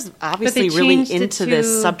 But he was obviously really into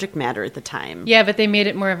this subject matter at the time. Yeah, but they made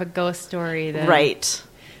it more of a ghost story than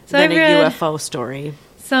than a UFO story.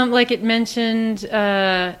 Some like it mentioned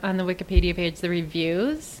on the Wikipedia page the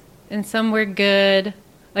reviews, and some were good.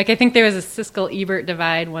 Like I think there was a Siskel-Ebert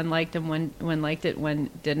divide. One liked him, one liked it, one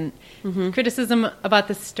didn't. Mm-hmm. Criticism about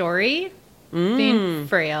the story. Being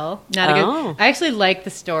frail, not a good. I actually like the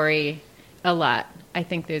story a lot. I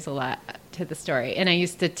think there's a lot to the story, and I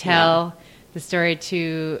used to tell the story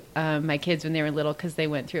to my kids when they were little because they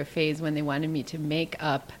went through a phase when they wanted me to make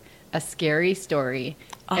up a scary story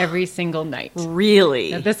every single night.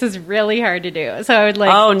 Really? Now, this is really hard to do. So I would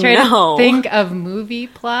try to think of movie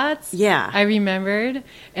plots. Yeah, I remembered,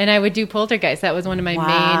 and I would do Poltergeist. That was one of my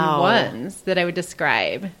main ones that I would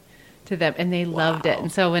describe to them, and they loved it.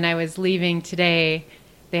 And so when I was leaving today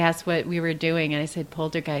they asked what we were doing, and I said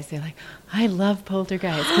Poltergeist. They're like, I love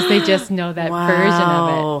Poltergeist, because they just know that version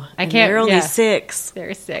of it. I can't. They're only 6.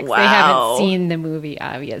 They're 6. Wow. They haven't seen the movie,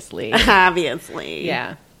 obviously. Obviously.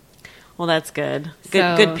 Yeah. Well, that's good.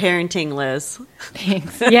 So- Good parenting, Liz.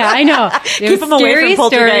 Thanks. Yeah, I know. Keep them away from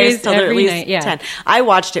Poltergeist till they're at least night. Yeah. 10. I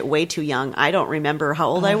watched it way too young. I don't remember how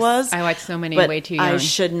old I was. I watched so many but way too young. I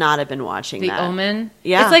should not have been watching The that. Omen.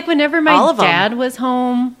 Yeah. It's like whenever All my of 'em. dad was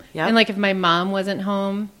home, Yep. and like if my mom wasn't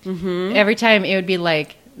home, every time it would be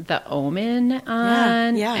like The Omen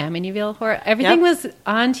on Yeah. Amityville Horror. Everything Yep. was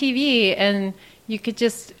on TV, and you could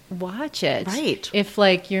just watch it. Right. If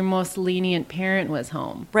like your most lenient parent was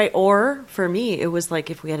home. Right. Or for me, it was like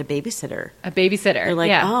if we had a babysitter. A babysitter. They're like,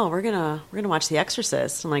 yeah. oh, we're gonna watch The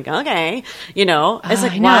Exorcist. I'm like, okay, it's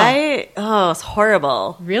like, I know. why? Oh, it's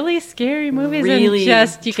horrible. Really scary movies, Really and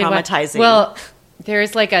just you can watch. traumatizing. Well,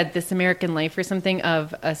 there's like a This American Life or something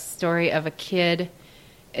of a story of a kid.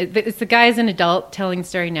 It's the guy as an adult telling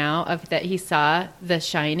story now of that he saw The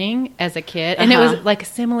Shining as a kid, and it was like a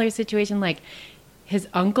similar situation. Like his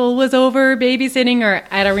uncle was over babysitting, or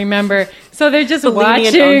I don't remember. So they're just The watching.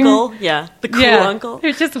 lenient uncle, yeah, the cool uncle.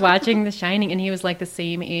 They're just watching The Shining, and he was like the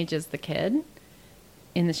same age as the kid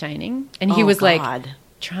in The Shining, and he Oh, was like God.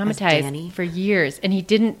 As traumatized Danny? for years, and he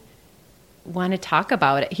didn't want to talk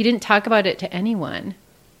about it. He didn't talk about it to anyone,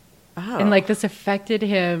 Oh. and like this affected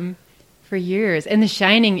him for years. And The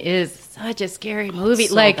Shining is such a scary movie.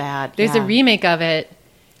 so like bad, there's yeah. a remake of it.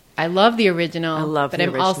 I love the original. I love but the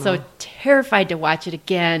I'm also original. terrified to watch it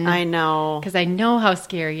again. I know. because I know how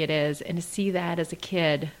scary it is, and to see that as a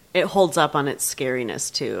kid. It holds up on its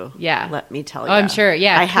scariness too. Yeah. Let me tell you. Oh, I'm sure.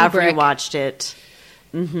 Yeah, I have Kubrick. rewatched it.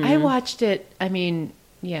 I watched it. I mean,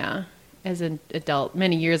 yeah, as an adult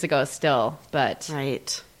many years ago, still, but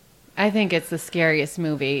Right. I think it's the scariest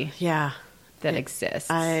movie Yeah. that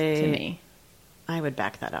exists I- to me. I would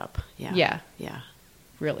back that up. Yeah. Yeah. Yeah.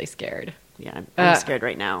 Really scared. Yeah. I'm scared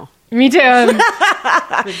right now. Me too.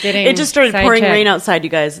 We're getting It just started pouring sidetracked. rain outside, you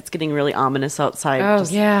guys. It's getting really ominous outside. Oh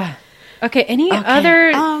Just- yeah. Okay. Any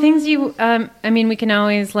other things you? I mean, we can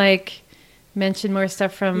always like mention more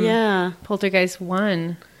stuff from Yeah. Poltergeist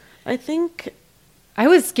 1. I think, I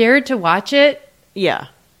was scared to watch it, yeah,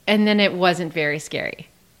 and then it wasn't very scary.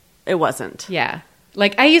 it wasn't. Yeah.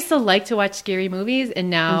 Like, I used to like to watch scary movies, and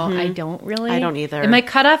now I don't really. I don't either. And my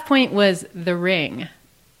cutoff point was The Ring.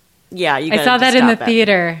 Yeah, you I gotta saw that just in the stop it.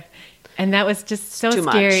 theater, and that was just so Too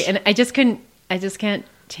scary. much. And I just can't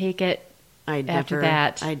take it after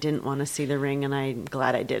that. I didn't want to see The Ring, and I'm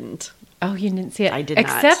glad I didn't. Oh, you didn't see it? I did not.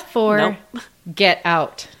 Except for Nope. Get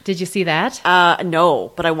Out. Did you see that?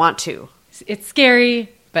 No, but I want to. It's scary,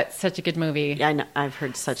 but such a good movie. Yeah, I know, I've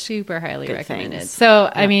heard such. Super highly good recommended. things. So,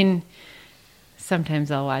 I mean,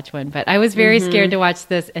 sometimes I'll watch one, but I was very scared to watch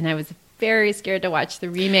this, and I was very scared to watch the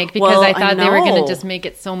remake because Well, I thought they were going know. to just make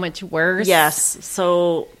it so much worse. Yes,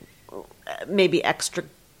 so maybe extra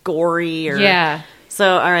gory or Yeah. So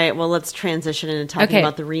all right, well let's transition into talking Okay.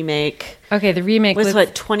 about the remake. Okay, the remake Was was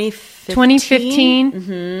what 2015? 2015.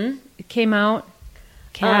 Mm-hmm. It came out.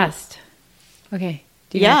 Cast. Okay.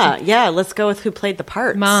 Do you Yeah, have yeah. Let's go with who played the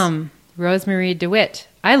parts. Mom, Rosemary DeWitt.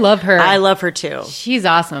 I love her. I love her too. She's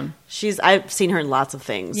awesome. I've seen her in lots of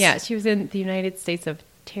things. Yeah, she was in the United States of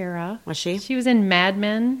Terra. Was she? She was in Mad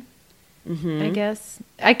Men, I guess.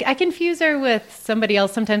 I confuse her with somebody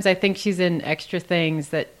else. Sometimes I think she's in extra things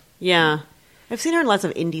that... Yeah. I've seen her in lots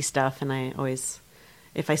of indie stuff, and I always,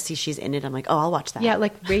 if I see she's in it, I'm like, oh, I'll watch that. Yeah,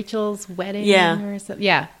 like Rachel's Wedding Yeah. or something.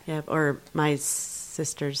 Yeah. Yeah, or My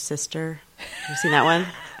Sister's Sister. Have you seen that one?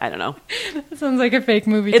 I don't know. That sounds like a fake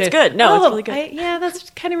movie. It's too. good. No, it's really good. Yeah, that's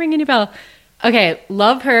kind of ringing a bell. Okay,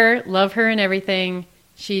 love her and everything.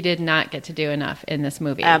 She did not get to do enough in this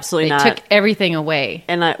movie. Absolutely they not. took everything away.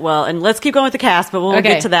 And let's keep going with the cast, but we'll Okay.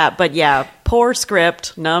 get to that. But yeah, poor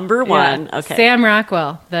script, number one. Yeah. Okay. Sam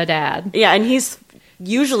Rockwell, the dad. Yeah, and he's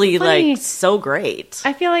usually Funny. like so great.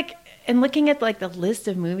 I feel like, and looking at like the list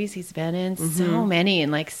of movies he's been in, Mm-hmm. so many,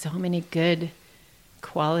 and like so many good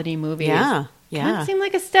quality movies. Yeah, yeah. Kind of seemed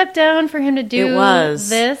like a step down for him to do It was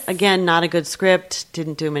this. again not a good script.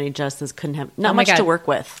 Didn't do him any justice. Couldn't have not Oh my much to God. work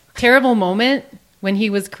with. Terrible moment when he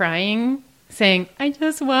was crying, saying, "I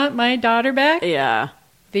just want my daughter back." Yeah,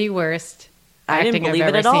 The worst I acting didn't believe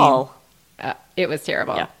I've it ever at seen. all. It was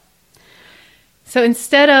terrible. Yeah. So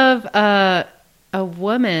instead of a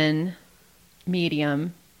woman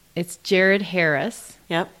medium, it's Jared Harris,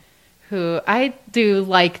 Yep. who I do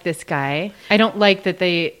like this guy. I don't like that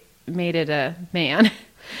they made it a man.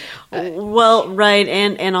 Well, right,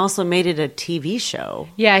 and also made it a TV show.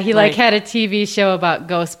 Yeah, he like had a TV show about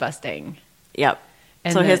ghost busting. Yep.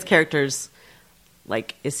 And so his the- character's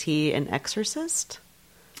like, is he an exorcist?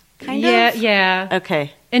 kind of? of? Yeah.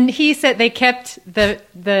 Okay. And he said they kept the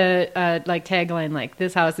like tagline, like,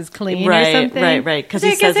 this house is clean or something. Right. Because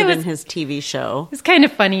he says it in his TV show. It's kind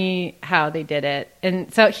of funny how they did it.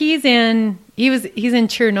 And so he's in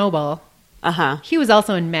Chernobyl. Uh-huh. He was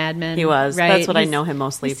also in Mad Men. He was. Right? That's what I know him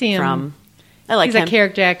mostly from. I like him. He's a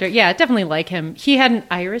character actor. Yeah, definitely like him. He had an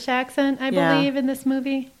Irish accent, I believe, in this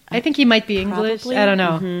movie. I think he might be English. Probably. I don't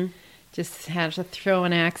know. Mm-hmm. Just had to throw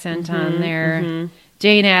an accent on there. Mm-hmm.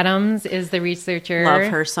 Jane Addams is the researcher.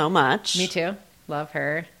 Love her so much. Me too. Love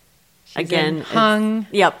her. She's Again, in Hung.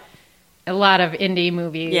 Yep. A lot of indie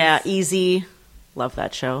movies. Yeah, Easy. Love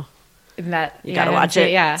that show. You gotta watch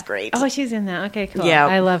it. Yeah, it's great. Oh, she's in that. Okay, cool. Yeah,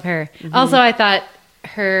 I love her. Mm-hmm. Also, I thought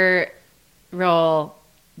her role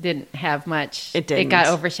didn't have much. It didn't. It got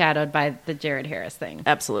overshadowed by the Jared Harris thing.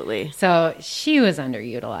 Absolutely. So she was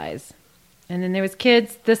underutilized. And then there was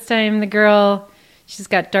kids. This time, the girl, she's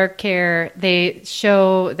got dark hair. They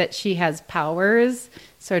show that she has powers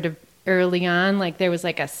sort of early on. Like there was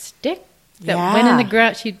like a stick that went in the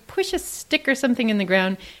ground. She'd push a stick or something in the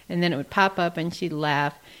ground, and then it would pop up, and she'd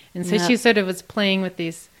laugh. And so she sort of was playing with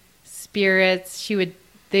these spirits.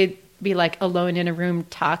 They'd be like alone in a room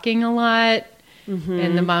talking a lot. Mm-hmm.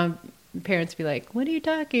 And the parents would be like, "What are you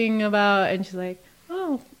talking about?" And she's like,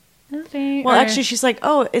 "Oh, nothing." Well, actually, she's like,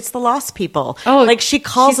 "Oh, it's the Lost People." Oh, like she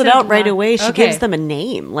calls it out right away. She okay. gives them a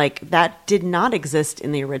name. Like that did not exist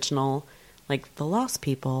in the original, like the Lost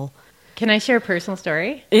People. Can I share a personal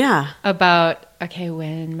story? Yeah. About,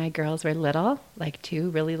 when my girls were little, like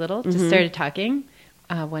 2, really little, just started talking.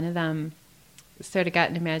 One of them sort of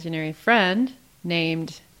got an imaginary friend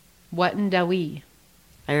named Wattendawi.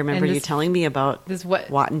 I remember you telling me about this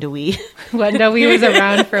Wattendawi. Wattendawi was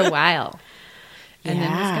around for a while. And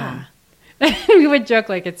then was gone. We would joke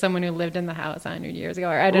like it's someone who lived in the house 100 years ago,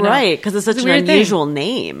 or I don't know. Right, because it's such an unusual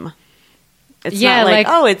name. It's not like,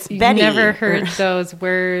 oh, it's Betty. You never heard those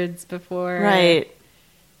words before. Right.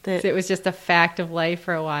 It was just a fact of life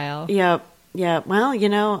for a while. Yep. Yeah.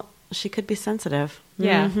 Well, she could be sensitive.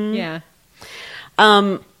 Yeah. Mm-hmm.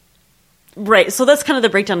 Yeah. Right. So that's kind of the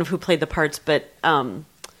breakdown of who played the parts. But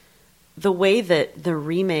the way that the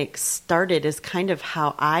remake started is kind of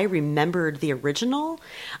how I remembered the original.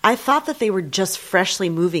 I thought that they were just freshly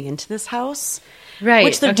moving into this house. Right.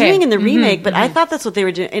 Which they're doing in the remake, but I thought that's what they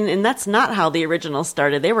were doing. And that's not how the original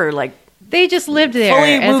started. They were like... They just lived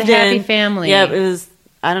there as a happy family. Yeah, it was...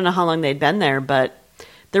 I don't know how long they'd been there, but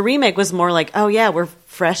the remake was more like, oh yeah, we're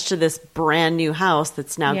fresh to this brand new house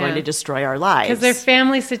that's now going to destroy our lives. Because their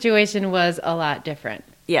family situation was a lot different.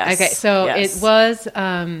 Yes. Okay, so it was...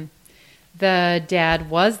 the dad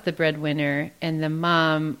was the breadwinner, and the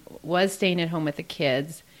mom was staying at home with the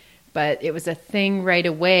kids. But it was a thing right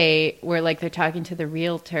away where, like, they're talking to the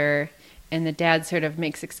realtor, and the dad sort of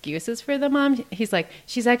makes excuses for the mom. He's like,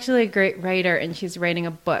 she's actually a great writer, and she's writing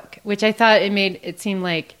a book, which I thought it seemed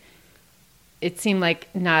like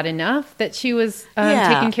not enough that she was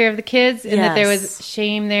taking care of the kids, and that there was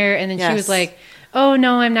shame there. And then she was like, oh,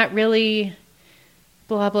 no, I'm not really,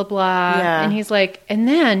 blah, blah, blah. Yeah. And he's like, and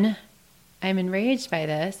then I'm enraged by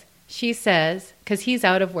this. She says, because he's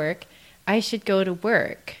out of work, I should go to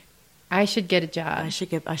work. I should get a job. I should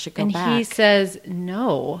go back. And he says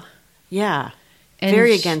no. Yeah. And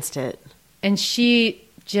very against it. And she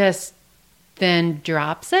just then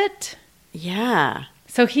drops it. Yeah.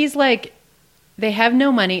 So he's like, they have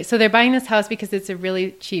no money. So they're buying this house because it's a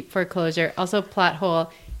really cheap foreclosure. Also, plot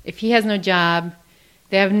hole. If he has no job,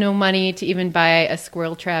 they have no money to even buy a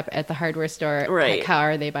squirrel trap at the hardware store. Right. Like, how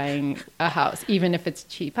are they buying a house? Even if it's a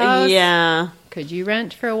cheap house. Yeah. Could you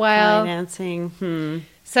rent for a while? Financing.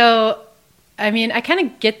 So, I mean, I kind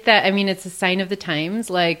of get that. I mean, it's a sign of the times.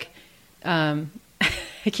 Like, I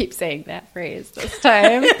keep saying that phrase this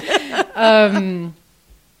time.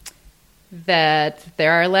 That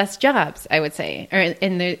there are less jobs, I would say.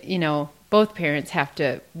 And, both parents have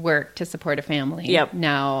to work to support a family. Yep.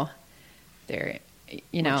 Now, they're,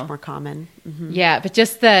 much more common. Mm-hmm. Yeah, but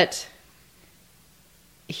just that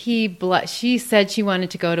she said she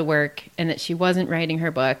wanted to go to work and that she wasn't writing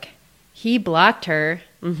her book. He blocked her.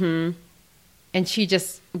 Mm-hmm. And she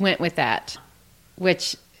just went with that.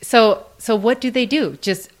 So what do they do?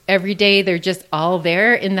 Just every day they're just all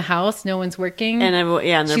there in the house. No one's working.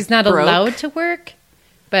 And she's not allowed to work,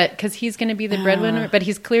 but because he's going to be the breadwinner. But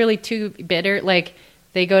he's clearly too bitter. Like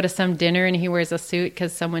they go to some dinner and he wears a suit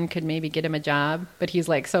because someone could maybe get him a job. But he's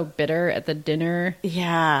like so bitter at the dinner.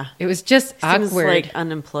 Yeah, it was just awkward. Seems like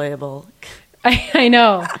unemployable. I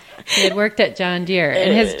know. He had worked at John Deere,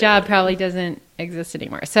 and his job probably doesn't exist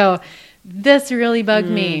anymore. So this really bugged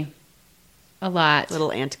me a lot. A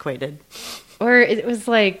little antiquated. Or it was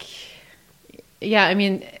like, yeah, I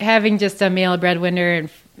mean, having just a male breadwinner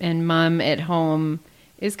and mom at home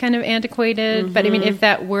is kind of antiquated. But I mean, if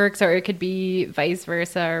that works, or it could be vice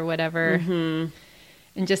versa or whatever.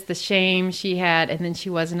 And just the shame she had, and then she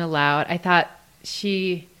wasn't allowed. I thought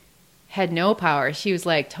she had no power. She was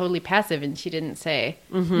like totally passive, and she didn't say,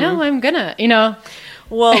 no, I'm gonna,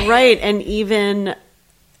 Well, right. And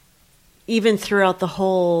even throughout the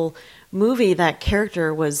whole movie, that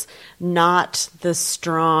character was not the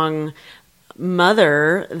strong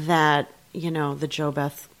mother that, the Jo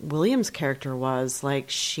Beth Williams character was. Like,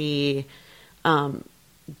 she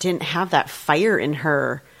didn't have that fire in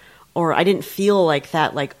her, or I didn't feel like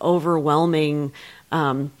that, like, overwhelming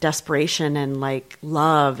desperation and, like,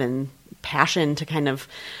 love and passion to kind of,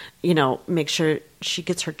 make sure she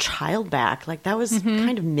gets her child back. Like, that was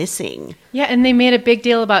kind of missing. Yeah, and they made a big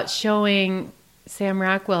deal about showing Sam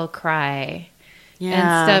Rockwell cry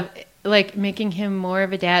and stuff, like making him more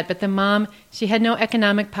of a dad. But the mom, she had no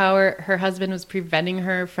economic power. Her husband was preventing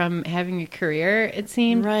her from having a career, it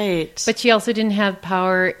seemed. Right. But she also didn't have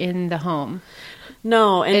power in the home.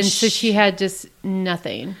 No. And so she had just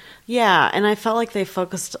nothing. Yeah, and I felt like they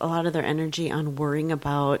focused a lot of their energy on worrying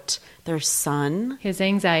about their son. His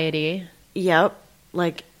anxiety. Yep.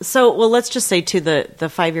 Like, so, well, let's just say, too, the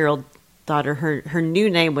 5-year-old daughter, her new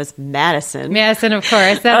name was Madison. Madison, of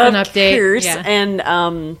course. That's an update. Course. Yeah.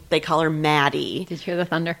 And they call her Maddie. Did you hear the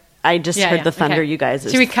thunder? I just heard the thunder, okay. you guys.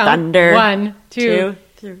 Should we count? Thunder. 1, 2,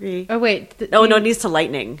 3. Oh, wait. No, it needs to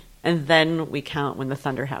lightning. And then we count when the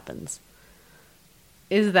thunder happens.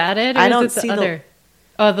 Is that it? Or I is don't it the see other?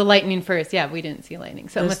 Oh, the lightning first. Yeah, we didn't see lightning.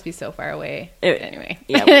 So it must be so far away. Anyway.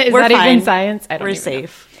 Yeah, is we're that fine. even science? I don't We're even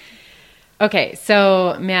safe. know. Okay,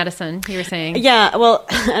 so Madison, you were saying. Yeah, well,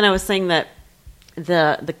 and I was saying that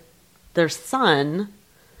their son,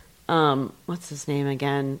 what's his name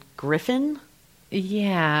again? Griffin?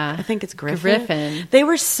 Yeah. I think it's Griffin. Griffin. They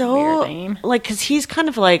were so, Weird name. like, because he's kind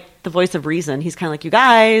of like the voice of reason. He's kind of like, you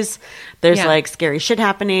guys, there's like scary shit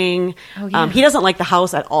happening. Oh, yeah. He doesn't like the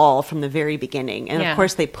house at all from the very beginning. And Yeah. of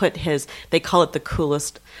course they call it the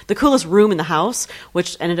coolest room in the house,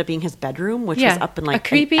 which ended up being his bedroom, which was up in like a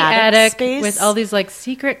creepy an attic space with all these like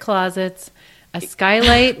secret closets, a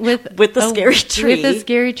skylight with the scary tree. With the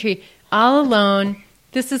scary tree. All alone.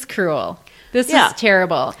 This is cruel. This Yeah. is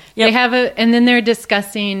terrible. Yep. They have and then they're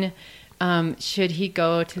discussing should he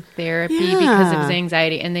go to therapy because of his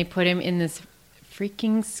anxiety, and they put him in this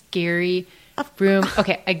freaking scary room.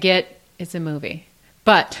 Okay, I get it's a movie,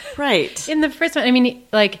 but Right. in the first one, I mean,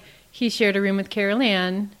 like he shared a room with Carol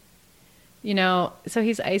Ann, so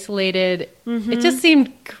he's isolated. It just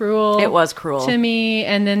seemed cruel. It was cruel to me.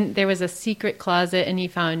 And then there was a secret closet, and he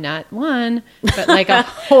found not one, but like a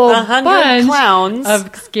whole 100 bunch clowns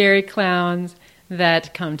of scary clowns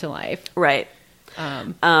that come to life. Right.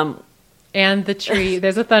 And the tree.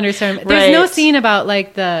 There's a thunderstorm. There's no Right. scene about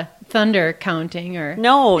like the thunder counting or they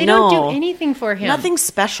don't do anything for him. Nothing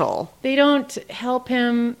special. They don't help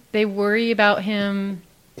him. They worry about him.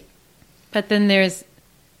 But then there's,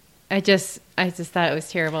 I just thought it was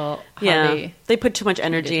terrible. How They put too much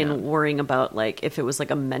energy him. in worrying about like if it was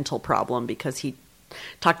like a mental problem because he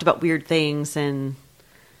talked about weird things and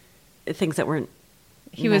things that weren't.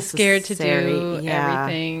 He was scared to necessary. do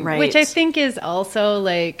everything, right. which I think is also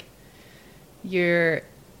like if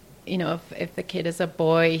the kid is a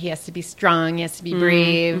boy, he has to be strong, he has to be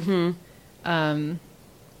brave.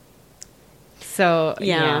 So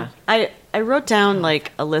yeah. I wrote down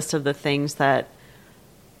like a list of the things that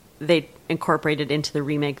they incorporated into the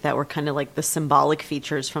remake that were kind of like the symbolic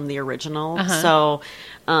features from the original. So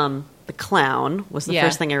the clown was the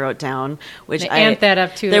first thing I wrote down, which I amped that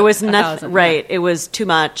up to there was 1,000. Right, it was too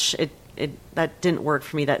much. It that didn't work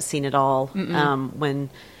for me, that scene at all.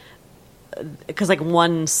 Because like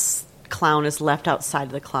one clown is left outside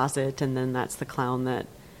of the closet, and then that's the clown that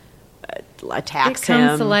attacks him. It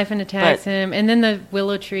comes to life and attacks him, and then the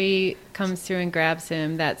willow tree comes through and grabs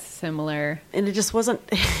him. That's similar. And it just wasn't.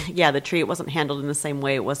 Yeah, the tree. It wasn't handled in the same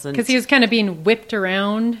way. It wasn't because he was kind of being whipped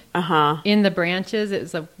around in the branches. It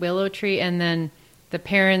was a willow tree, and then the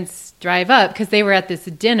parents drive up because they were at this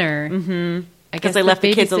dinner. Mm-hmm. I guess they left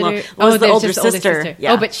the kids alone. It was the older just sister.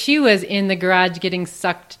 Yeah. Oh, but she was in the garage getting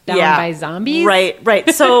sucked down by zombies. Right.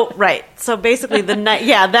 So So basically, the night.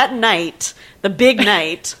 Yeah, that night, the big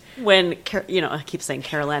night when I keep saying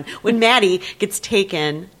Carol Ann, when Maddie gets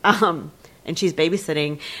taken. And she's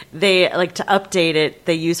babysitting, they like to update it.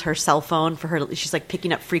 They use her cell phone for her. She's like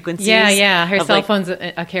picking up frequencies. Yeah. Her cell phone's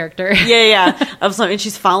a character. Of something, and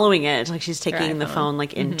she's following it. Like she's taking the phone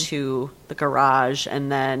like into the garage, and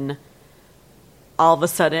then all of a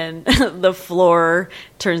sudden the floor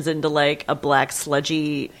turns into like a black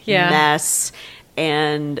sludgy mess,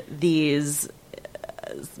 and these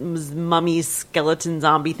mummy skeleton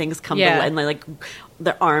zombie things come to life, and like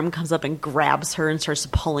their arm comes up and grabs her and starts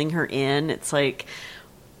pulling her in. It's like,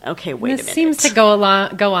 okay, wait a minute. This seems to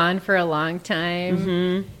go on for a long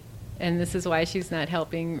time, and this is why she's not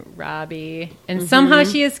helping Robbie. And somehow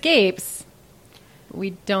she escapes.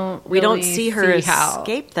 We don't see her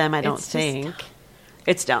escape them. I don't think.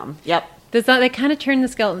 It's dumb. Yep. They kind of turn the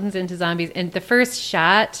skeletons into zombies, and the first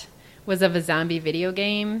shot was of a zombie video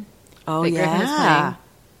game. Oh, that Griffin was playing,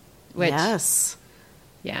 which, yes.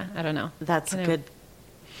 Yeah, I don't know. That's a good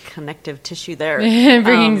connective tissue there.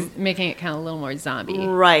 Making it kind of a little more zombie.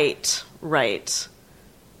 Right.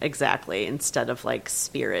 Exactly. Instead of like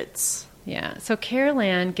spirits. Yeah. So Carol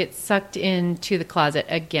Ann gets sucked into the closet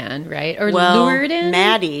again, right? Or lured in?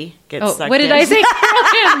 Maddie gets sucked in. What did I say?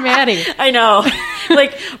 Carol Ann, Maddie. I know.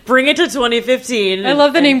 Like, bring it to 2015. I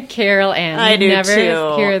love the name Carol Ann. I do never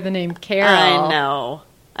too. Hear the name Carol. I know.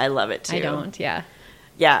 I love it too. I don't, yeah.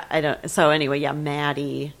 Yeah, I don't. So anyway,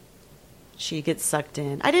 Maddie, she gets sucked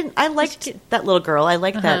in. I liked that little girl. I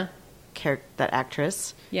liked that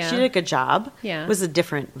actress. Yeah. She did a good job. Yeah. It was a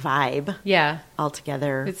different vibe. Yeah.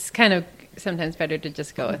 Altogether. It's kind of sometimes better to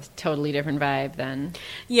just go with totally different vibe than.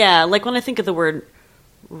 Yeah, like when I think of the word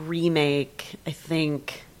remake, I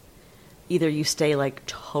think either you stay like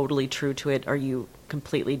totally true to it or you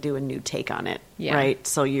completely do a new take on it. Yeah. Right?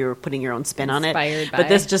 So you're putting your own spin on it. But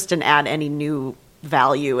this just didn't add any new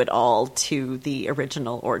value at all to the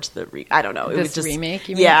original or to the I don't know. It was just remake,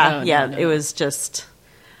 you mean? Yeah, no. It was just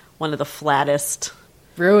one of the flattest.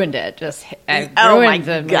 Ruined it. Ruined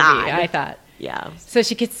the movie, I thought. Yeah. So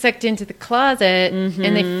she gets sucked into the closet,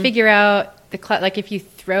 and they figure out like if you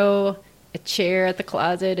throw a chair at the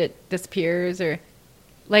closet, it disappears, or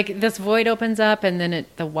like this void opens up, and then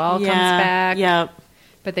the wall comes back. Yeah.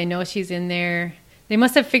 But they know she's in there. They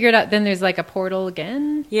must have figured out. Then there's like a portal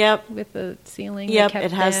again. Yep. With the ceiling. Yep.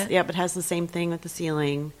 It has. Yep. It has the same thing with the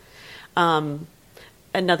ceiling.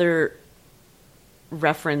 Another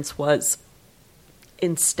reference was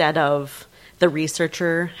instead of the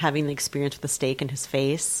researcher having the experience with the stake in his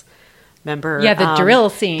face. Remember? Yeah, the drill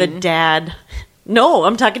scene. The dad. No,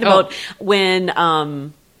 I'm talking about when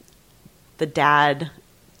the dad,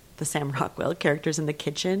 the Sam Rockwell character's in the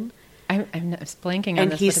kitchen. I'm blanking on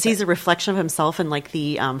and this. He sees a reflection of himself in like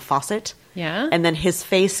the faucet. Yeah. And then his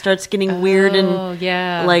face starts getting weird and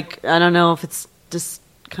like, I don't know if it's just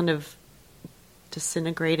kind of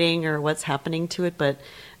disintegrating or what's happening to it, but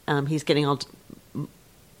he's getting all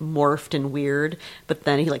morphed and weird, but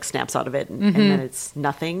then he like snaps out of it and then it's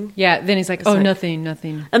nothing. Yeah, then he's like, nothing.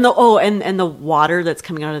 And the water that's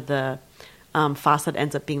coming out of the faucet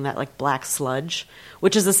ends up being that like black sludge,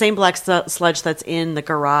 which is the same black sludge that's in the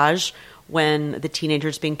garage when the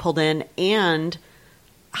teenager's being pulled in. And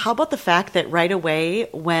how about the fact that right away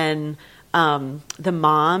when the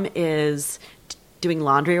mom is doing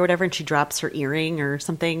laundry or whatever, and she drops her earring or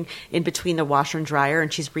something in between the washer and dryer,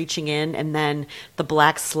 and she's reaching in, and then the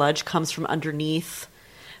black sludge comes from underneath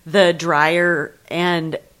the dryer,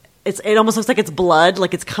 and it almost looks like it's blood,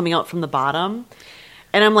 like it's coming out from the bottom.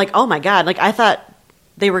 And I'm like, oh my God, like I thought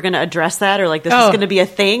they were going to address that, or like this was going to be a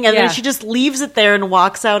thing, and then she just leaves it there and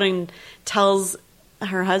walks out and tells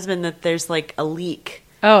her husband that there's like a leak.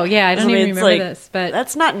 Oh, yeah, I don't even remember this. But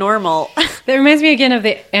that's not normal. That reminds me again of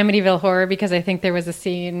the Amityville Horror, because I think there was a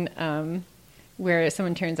scene where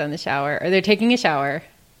someone turns on the shower, or they're taking a shower.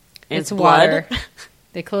 It's water.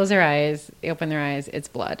 They close their eyes, they open their eyes, it's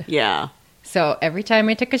blood. Yeah. So every time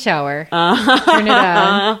I took a shower, turn it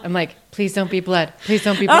on, I'm like, please don't be blood. Please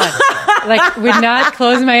don't be blood. Like, would not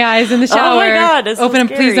close my eyes in the shower. Oh, my God, that's open so them,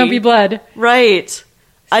 please don't be blood. Right.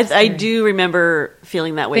 I do remember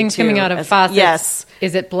feeling that way, Things too. Things coming out of faucets. Yes.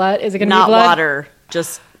 Is it blood? Is it going to be blood? Not water.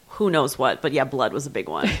 Just who knows what. But yeah, blood was a big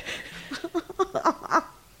one.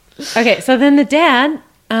 Okay, so then the dad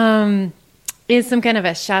is some kind of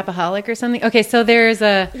a shopaholic or something. Okay, so there's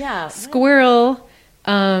a squirrel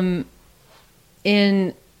in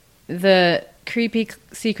the creepy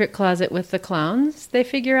secret closet with the clowns, they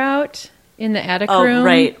figure out, in the attic room. Oh,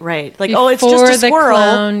 right. Like, it's just a squirrel. The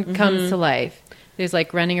clown comes to life. There's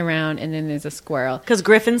like running around, and then there's a squirrel. Because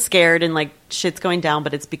Griffin's scared and like shit's going down,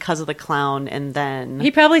 but it's because of the clown. And then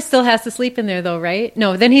he probably still has to sleep in there, though, right?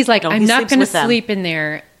 No, then he's like, I'm not going to sleep in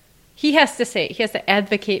there. He has to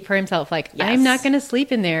advocate for himself. Like, I'm not going to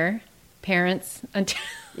sleep in there, parents, until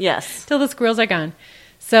the squirrels are gone.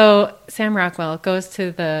 So Sam Rockwell goes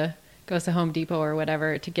to Home Depot or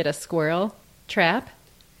whatever to get a squirrel trap.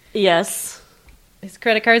 Yes. his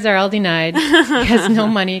credit cards are all denied. He has no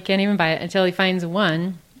money. He can't even buy it until he finds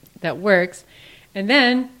one that works. And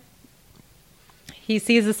then he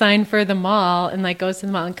sees a sign for the mall and like goes to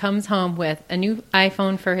the mall and comes home with a new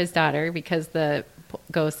iPhone for his daughter because the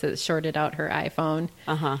ghost has shorted out her iPhone.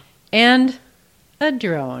 And a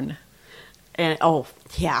drone. And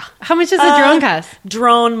yeah. How much does a drone cost?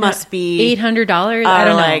 Drone must be $800. I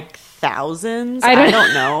don't know. Like thousands. I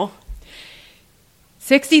don't know.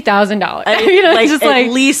 $60,000. You know, like, just like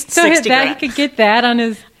at least so 60 that he could get that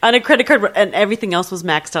on a credit card, and everything else was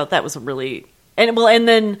maxed out. That was really and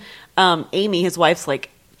then Amy, his wife's like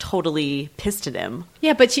totally pissed at him.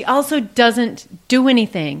 Yeah, but she also doesn't do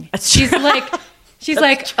anything. She's like,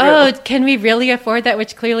 That's oh, can we really afford that?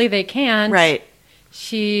 Which clearly they can't. Right.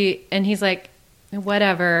 And he's like,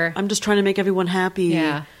 whatever. I'm just trying to make everyone happy.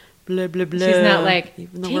 Yeah. Blah, blah, blah. She's not like,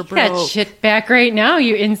 take that shit back right now,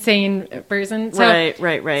 you insane person. So,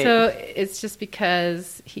 right. So it's just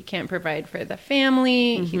because he can't provide for the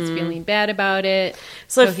family. He's feeling bad about it.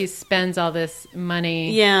 So he spends all this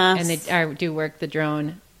money. Yeah. And they do work the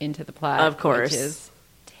drone into the plot. Of course. Which is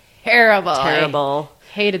terrible. Terrible.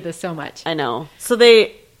 I hated this so much. I know. So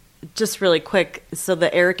they, just really quick, so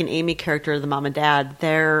the Eric and Amy character, the mom and dad,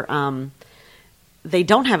 they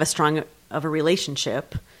don't have a strong of a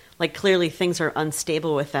relationship. Like, clearly things are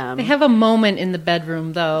unstable with them. They have a moment in the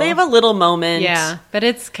bedroom, though. They have a little moment. Yeah, but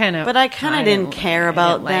it's kind of... But I kind of didn't care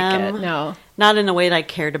about them. Like it. No. Not in a way that I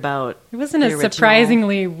cared about it wasn't as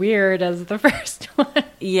surprisingly weird as the first one.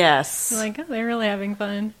 Yes. Like, oh, they're really having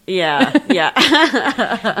fun. Yeah.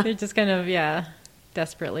 They're just kind of,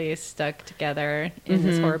 desperately stuck together in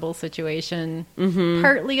this horrible situation.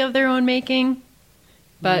 Partly of their own making.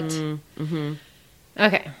 But,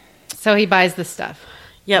 okay. So he buys the stuff.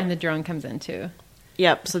 Yep. And the drone comes in, too.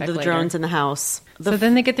 Yep. So the drone's in the house. So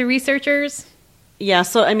then they get the researchers? Yeah.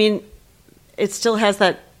 So, I mean, it still has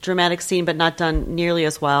that dramatic scene, but not done nearly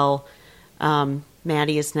as well.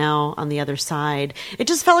 Maddie is now on the other side. It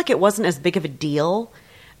just felt like it wasn't as big of a deal.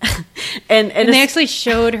 and they actually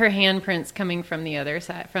showed her handprints coming from the other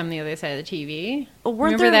side of the TV.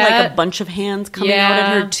 Weren't there like a bunch of hands coming out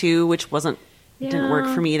at her too, which didn't work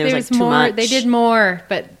for me. There was like too much. They did more,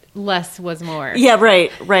 but less was more. Yeah,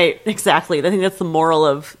 right, exactly. I think that's the moral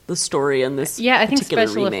of the story in this. Yeah, I think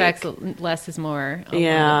special remake. Effects, less is more. A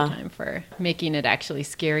lot of the time for making it actually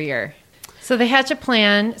scarier. So they hatch a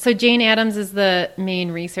plan. So Jane Addams is the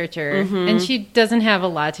main researcher, and she doesn't have a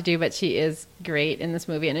lot to do, but she is great in this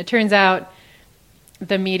movie. And it turns out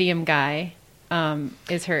the medium guy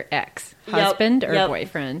is her ex-husband or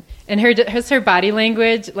boyfriend. And her body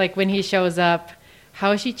language, like when he shows up,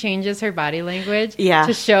 how she changes her body language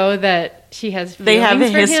to show that she has feelings they have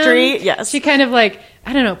a for history. him. Yes, she kind of like,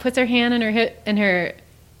 I don't know, puts her hand on her hip, and her.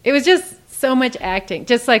 It was just so much acting,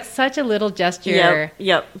 just like such a little gesture.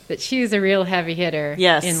 Yep. That she's a real heavy hitter.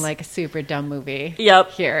 Yes. In like a super dumb movie.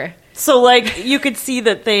 Yep. Here. So like you could see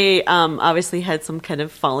that they obviously had some kind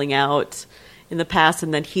of falling out in the past,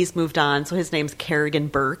 and then he's moved on. So his name's Kerrigan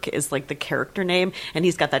Burke is like the character name, and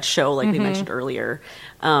he's got that show like we mentioned earlier,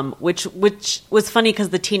 which was funny because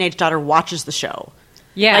the teenage daughter watches the show.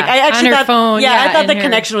 Yeah, like, I actually on her thought, phone. Yeah, I thought the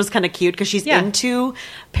connection was kind of cute because she's into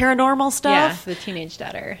paranormal stuff. Yeah, the teenage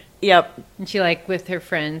daughter. Yep. And she like with her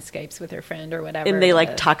friend Skypes with her friend or whatever, and they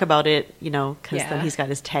like talk about it, because then he's got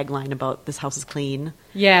his tagline about "this house is clean."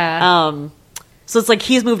 Yeah. So it's like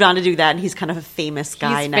he's moved on to do that, and he's kind of a famous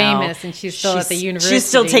guy now. He's famous, and she's still at the university. She's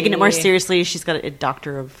still taking it more seriously. She's got a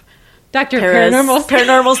doctor of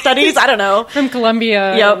paranormal studies. I don't know, from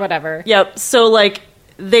Columbia or whatever. Yep. So like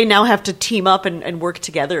they now have to team up and work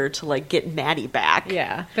together to like get Maddie back.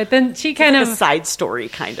 Yeah, but then she kind of a side story,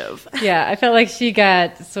 kind of. Yeah, I felt like she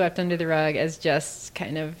got swept under the rug as just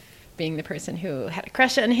kind of being the person who had a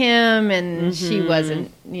crush on him, and she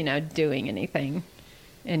wasn't, doing anything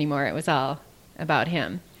anymore. It was all about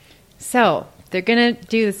him. So they're gonna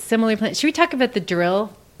do a similar plan. Should we talk about the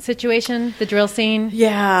drill situation, the drill scene?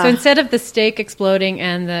 Yeah. So instead of the steak exploding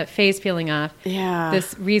and the face peeling off,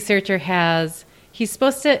 this researcher he's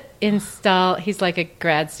supposed to install, he's like a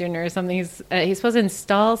grad student or something, he's supposed to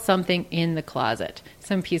install something in the closet,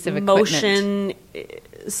 some piece of equipment. Motion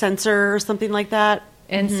sensor or something like that.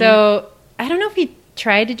 And so, I don't know if he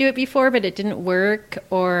tried to do it before, but it didn't work,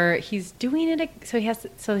 or he's doing it,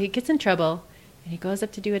 so he gets in trouble, and he goes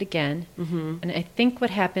up to do it again. And I think what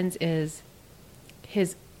happens is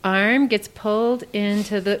his arm gets pulled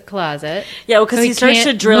into the closet. Yeah, because so he starts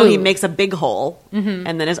to drill, move. he makes a big hole,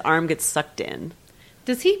 and then his arm gets sucked in.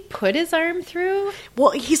 Does he put his arm through? Well,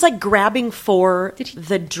 he's like grabbing for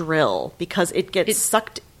the drill because it gets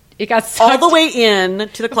sucked. It got sucked all the way in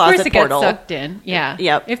to the closet portal. Got sucked in. Yeah.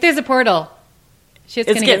 Yep. If there's a portal, Shit's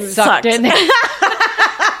going to get sucked in.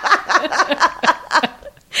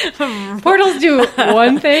 Portals do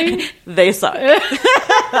one thing. They suck.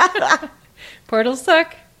 Portals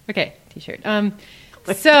suck. Okay, t-shirt.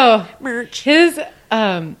 So Merch. his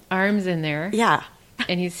arm's in there. Yeah.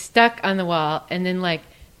 And he's stuck on the wall. And then, like,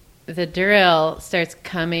 the drill starts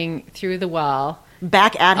coming through the wall.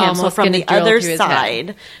 Back at him, so Almost from gonna the drill other through his side.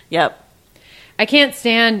 head. Yep. I can't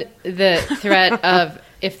stand the threat of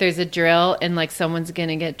if there's a drill and, like, someone's going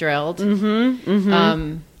to get drilled.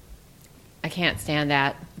 I can't stand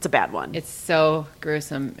that. It's a bad one. It's so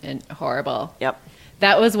gruesome and horrible. Yep.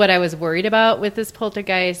 That was what I was worried about with this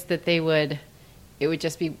Poltergeist, that it would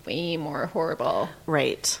just be way more horrible.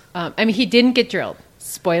 Right. I mean, he didn't get drilled.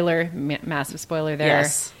 Spoiler, massive spoiler there.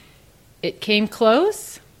 Yes. It came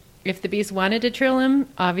close. If the beast wanted to drill him,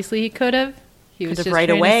 obviously he could have. He was just right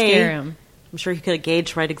trying away. to scare him. I'm sure he could have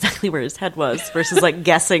gauged right exactly where his head was versus like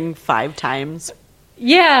guessing 5 times.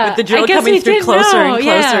 Yeah. With the drill I guess coming he through did closer know. and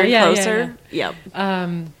closer and closer. Yeah.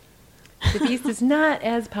 Yep. The beast is not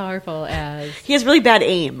as powerful as... He has really bad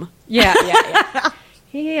aim. Yeah.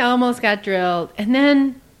 He almost got drilled. And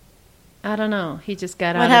then, I don't know, he just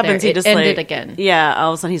got What out happens? of there. He It just ended like, again. Yeah,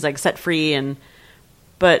 all of a sudden he's like set free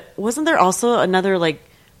but wasn't there also another like,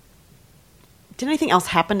 did anything else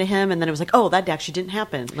happen to him? And then it was like, oh, that actually didn't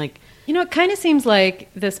happen. Like, You know, it kind of seems like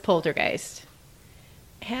this Poltergeist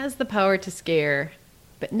has the power to scare,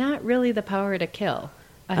 but not really the power to kill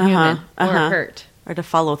a human or hurt. Or to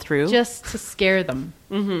follow through. Just to scare them.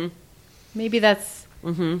 Mm-hmm. Maybe that's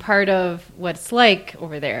part of what it's like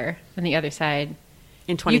over there on the other side.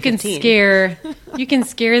 In 2015. You can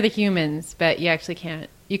scare the humans, but you actually can't.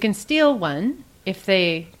 You can steal one if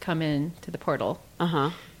they come in to the portal. Uh-huh.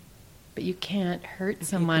 But you can't hurt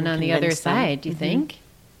someone can on the other convince them. sght, do you think?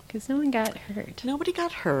 Because no one got hurt. Nobody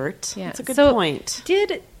got hurt. Yeah. That's a good So point.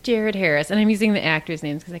 Did Jared Harris, and I'm using the actors'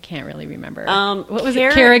 names because I can't really remember. What was it?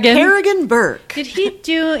 it? Kerrigan? Kerrigan Burke. Did he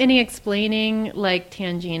do any explaining like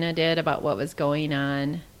Tangina did about what was going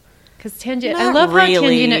on? Because I Not love really. how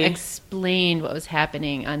Tangina explained what was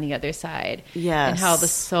happening on the other side. Yes. And how the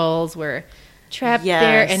souls were trapped Yes.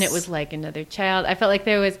 there, and it was like another child. I felt like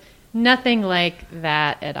there was nothing like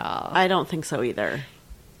that at all. I don't think so either.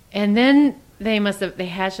 And then they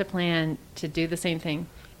hatched a plan to do the same thing.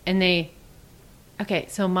 And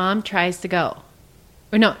so mom tries to go.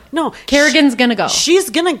 Or no, Kerrigan's going to go. She's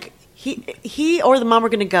going to, he or the mom are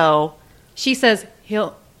going to go. She says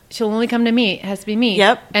she'll only come to me. It has to be me.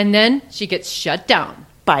 Yep. And then she gets shut down.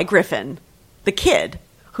 By Griffin, the kid,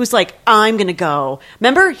 who's like, I'm going to go.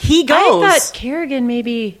 Remember, he goes. I thought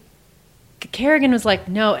Kerrigan was like,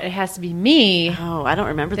 no, it has to be me. Oh, I don't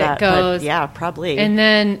remember that that. goes. But yeah, probably. And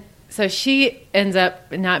then, so she ends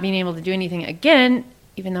up not being able to do anything again,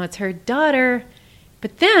 even though it's her daughter.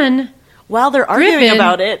 But then, while they're arguing Griffin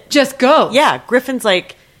about it, just go. Yeah, Griffin's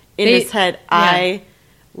like, in his head, yeah. I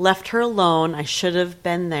left her alone. I should have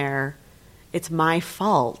been there. It's my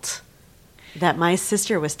fault that my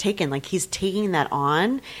sister was taken. Like, he's taking that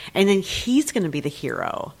on, and then he's going to be the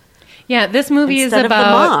hero. Yeah, this movie Instead is about of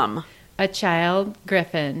the mom. A child,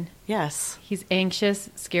 Griffin. Yes. He's anxious,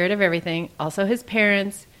 scared of everything. Also, his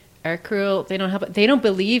parents are cruel. They don't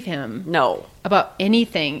believe him. No. About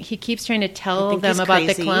anything. He keeps trying to tell them about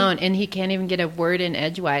the clown, and he can't even get a word in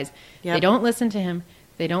edgewise. Yep. They don't listen to him.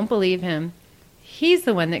 They don't believe him. He's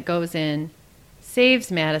the one that goes in,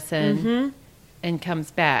 saves Madison, and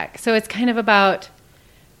comes back. So it's kind of about,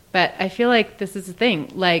 but I feel like this is the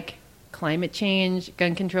thing, like climate change,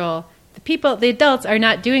 gun control. The adults are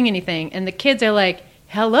not doing anything, and the kids are like,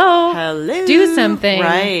 hello, do something.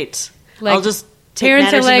 Right. Like, I'll just take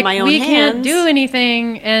parents matters are like, into my own we hands. can't do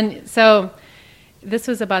anything. And so this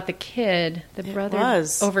was about the kid, the brother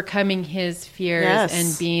overcoming his fears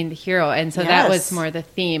and being the hero. And so that was more the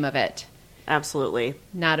theme of it. Absolutely.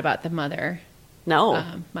 Not about the mother. No.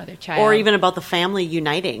 Mother-child. Or even about the family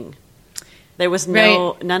uniting. There was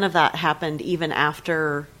none of that happened even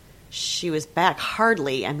after she was back.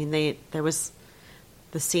 Hardly. I mean, there was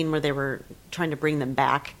the scene where they were trying to bring them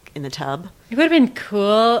back in the tub. It would have been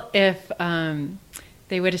cool if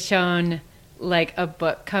they would have shown like a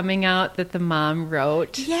book coming out that the mom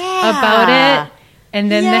wrote about it,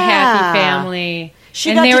 and then the happy family.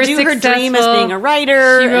 She got to do her dream as being a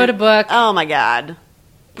writer. She wrote a book. Oh my God.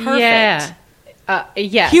 Perfect.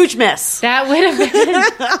 Yeah. Huge miss. That would have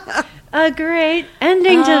been a great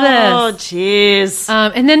ending to this. Oh, jeez.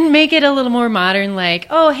 And then make it a little more modern, like,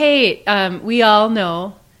 oh, hey, we all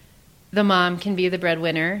know the mom can be the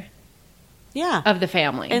breadwinner of the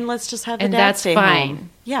family. And let's just have the dad stay home.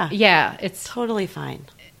 Yeah. Yeah. It's totally fine.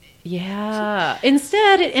 Yeah.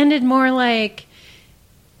 Instead, it ended more like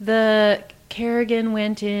the Kerrigan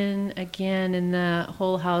went in again, and the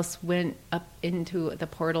whole house went up into the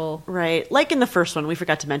portal. Right. Like in the first one, we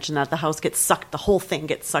forgot to mention that the house gets sucked, the whole thing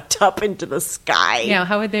gets sucked up into the sky. Yeah,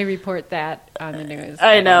 how would they report that on the news?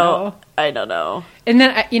 I know. I don't know. And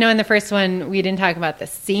then, in the first one, we didn't talk about the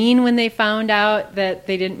scene when they found out that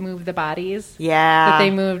they didn't move the bodies. Yeah. That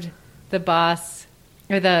they moved the boss,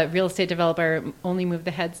 or the real estate developer only moved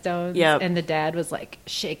the headstones. Yep. And the dad was like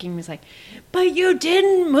shaking. He was like, but you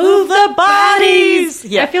didn't move the bodies.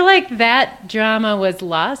 Yeah. I feel like that drama was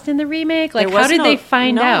lost in the remake. Like, how did they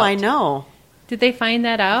find out? No, I know. Did they find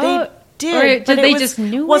that out? They did. Or did they just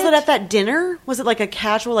knew Was it at that dinner? Was it like a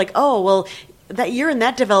casual, like, oh, well, that you're in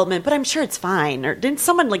that development, but I'm sure it's fine? Or didn't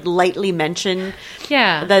someone like lightly mention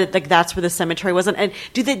that like that's where the cemetery wasn't? And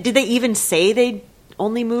did they even say they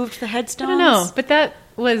only moved the headstones? I don't know, but that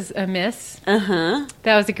was a miss. Uh-huh.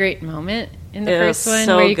 That was a great moment in the It first was one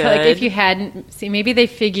so where you good. like, if you hadn't seen, maybe they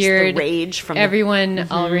figured Just the rage from everyone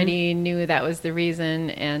already knew that was the reason.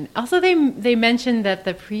 And also they mentioned that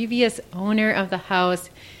the previous owner of the house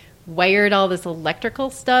wired all this electrical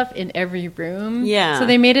stuff in every room. Yeah. So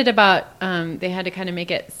they made it about they had to kind of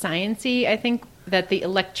make it sciencey, I think, that the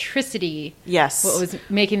electricity Yes. what was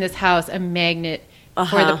making this house a magnet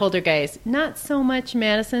for the poltergeist. Not so much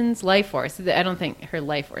Madison's life force. I don't think her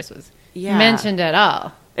life force was mentioned at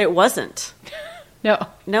all. It wasn't.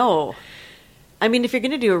 No. I mean, if you're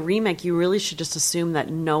going to do a remake, you really should just assume that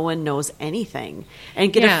no one knows anything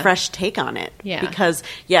and get a fresh take on it. Yeah. Because,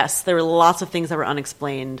 yes, there were lots of things that were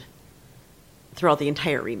unexplained throughout the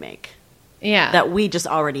entire remake. Yeah. That we just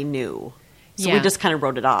already knew. So we just kind of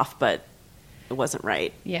wrote it off, but it wasn't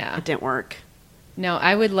right. Yeah. It didn't work. No,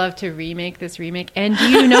 I would love to remake this remake. And do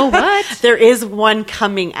you know what? There is one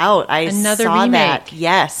coming out. Another saw remake. that.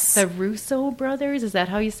 Yes. The Russo brothers, is that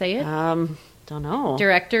how you say it? Don't know.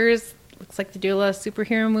 Directors, looks like they do a lot of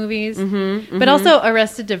superhero movies. But also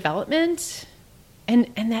Arrested Development.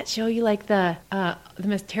 And that show you like the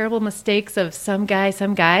most terrible mistakes of some guy.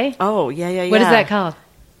 Oh, yeah. What is that called?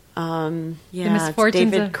 Yeah, The Misfortunes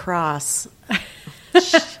it's David of- Cross.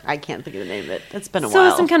 I can't think of the name of it. It's been a So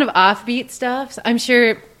while. some kind of offbeat stuff. I'm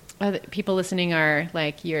sure people listening are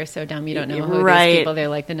like, you're so dumb you don't know who these people. They're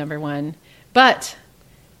like the number one. But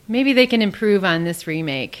maybe they can improve on this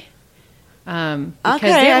remake. Okay,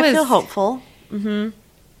 I feel hopeful. Maybe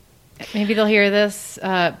they'll hear this.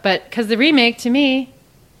 But because the remake, to me,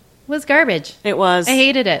 was garbage. It was. I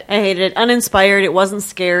hated it. Uninspired. It wasn't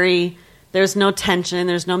scary. There's no tension.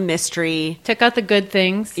 There's no mystery. Took out the good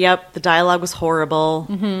things. Yep. The dialogue was horrible.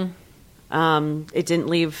 It didn't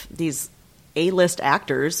leave these A-list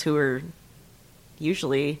actors who are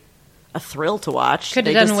usually a thrill to watch. Could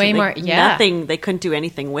have done way more. Yeah. Nothing. They couldn't do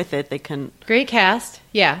anything with it. They couldn't. Great cast.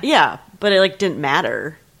 Yeah. Yeah. But it didn't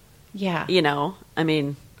matter. Yeah. I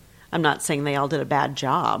mean, I'm not saying they all did a bad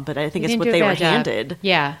job, but I think it's didn't what do a they were bad job. handed.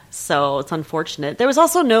 Yeah. So it's unfortunate. There was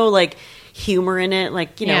also no humor in it,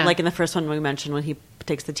 like in the first one we mentioned when he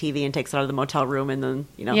takes the TV and takes it out of the motel room, and then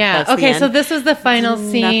yeah. That's the Okay, end. so this was the final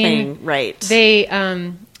scene. Nothing, right? They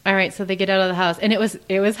all right, so they get out of the house, and it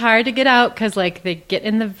was hard to get out because they get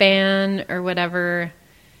in the van or whatever.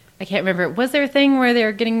 I can't remember. Was there a thing where they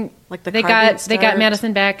were getting they got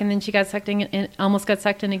Madison back, and then she got sucked in and almost got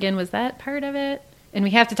sucked in again? Was that part of it? And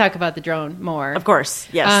we have to talk about the drone more. Of course,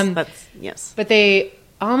 yes. Yes. But they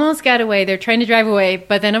almost got away. They're trying to drive away,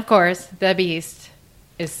 but then, of course, the beast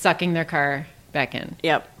is sucking their car back in.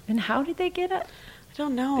 Yep. And how did they get it? I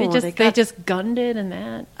don't know. They just gunned it and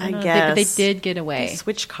that. I don't know. guess. But they did get away. They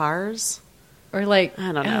switched cars? Or I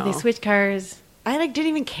don't know. they switched cars. I didn't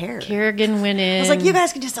even care. Kerrigan went in. I was like, you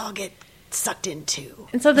guys can just all get sucked in too.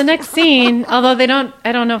 And so the next scene, although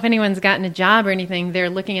I don't know if anyone's gotten a job or anything, they're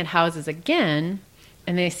looking at houses again,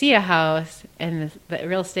 and they see a house, and the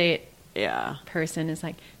real estate person is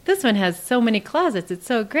like, this one has so many closets, it's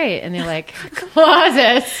so great. And they're like,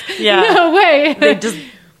 closets? Yeah. No way. They just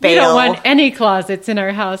bail. We don't want any closets in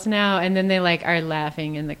our house now. And then they are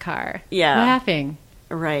laughing in the car. Yeah. Laughing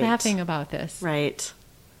about this. Right.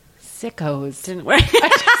 Sickos. Didn't work.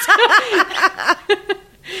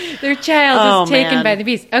 Their child is taken by the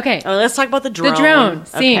beast. Okay. Oh, let's talk about the drone. The drone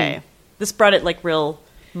scene. Okay. This brought it real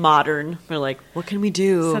modern. We're like, what can we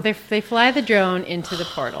do? So they fly the drone into the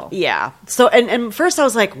portal. Yeah. So and first I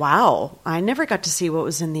was like, wow, I never got to see what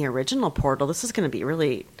was in the original portal. This is going to be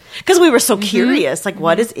really, because we were so curious,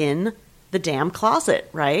 what is in the damn closet,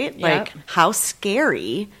 right? Yep. How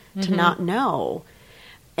scary to not know.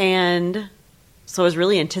 And so I was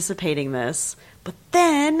really anticipating this, but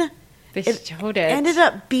then They showed it. ended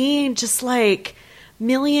up being just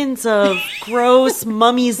millions of gross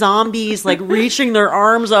mummy zombies like reaching their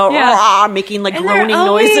arms out, making like and groaning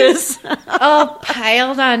noises. All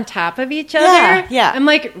piled on top of each other. Yeah. I'm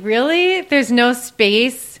like, really? There's no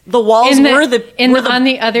space. The walls were on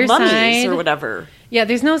the other mummies side or whatever. Yeah,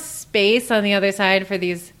 there's no space on the other side for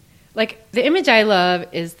these. Like, the image I love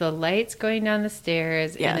is the lights going down the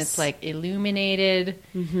stairs, and it's like illuminated,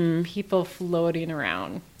 people floating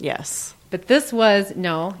around. Yes. But this was,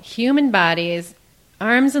 human bodies,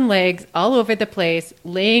 arms and legs all over the place,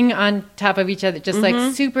 laying on top of each other, just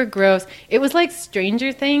like super gross. It was like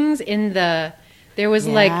Stranger Things there was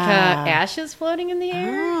like ashes floating in the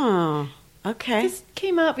air. Oh, okay. This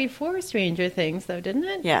came out before Stranger Things, though, didn't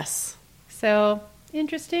it? Yes. So,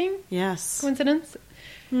 interesting. Yes. Coincidence.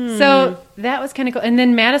 So that was kind of cool. And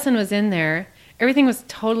then Madison was in there. Everything was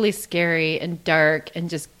totally scary and dark and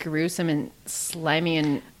just gruesome and slimy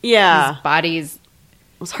and these bodies.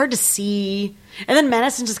 It was hard to see. And then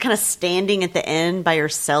Madison just kind of standing at the end by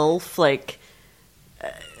herself, like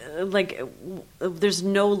there's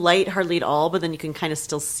no light hardly at all, but then you can kind of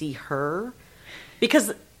still see her.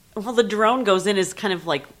 Because, the drone goes in first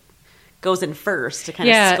to kind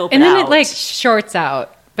of scope it out. And then it like shorts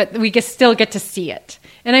out, but we still get to see it.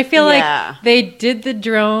 And I feel like they did the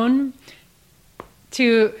drone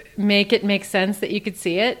to make it make sense that you could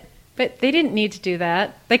see it, but they didn't need to do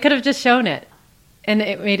that. They could have just shown it, and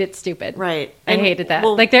it made it stupid. Right. I hated that.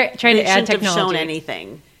 Well, like they're trying to add technology. They shouldn't have shown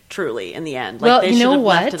anything, truly, in the end. They should have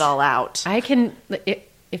left it all out.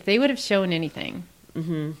 If they would have shown anything,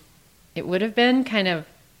 it would have been kind of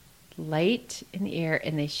light in the air,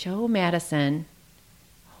 and they show Madison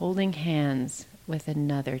holding hands with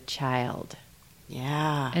another child.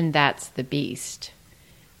 Yeah. And that's the beast.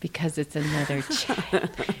 Because it's another child.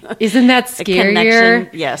 Isn't that scarier?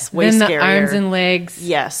 Yes, way than scarier. The arms and legs.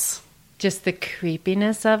 Yes. Just the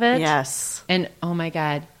creepiness of it. Yes. And, oh my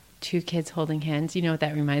God, 2 kids holding hands. You know what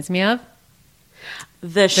that reminds me of?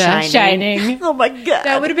 The Shining. Oh my God.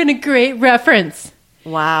 That would have been a great reference.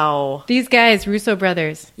 Wow. These guys, Russo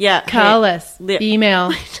brothers. Yeah. Call us.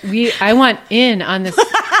 Email. I want in on this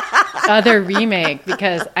other remake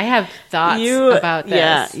because I have thoughts about this.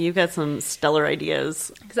 Yeah, you've got some stellar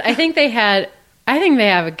ideas. Because I think they have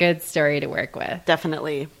a good story to work with.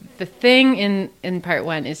 Definitely. The thing in part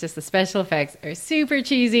 1 is just the special effects are super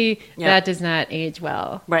cheesy. Yep. That does not age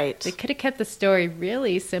well. Right. They could have kept the story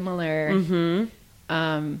really similar.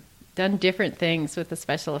 Done different things with the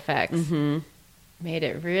special effects. Made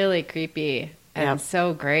it really creepy. And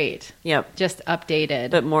so great. Yep. Just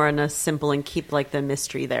updated. But more on a simple and keep like the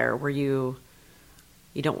mystery there where you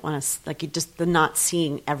don't want to, like, you just, the not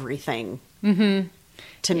seeing everything to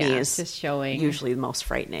me is just showing. Usually the most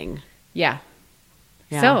frightening. Yeah.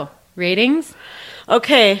 So, ratings?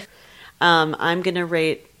 Okay. I'm going to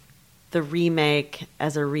rate the remake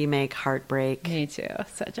as a remake heartbreak. Me too.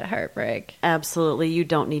 Such a heartbreak. Absolutely. You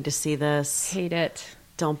don't need to see this. Hate it.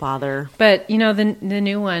 Don't bother. But, the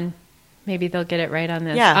new one, maybe they'll get it right on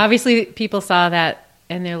this. Yeah. Obviously, people saw that,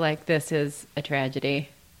 and they're like, this is a tragedy.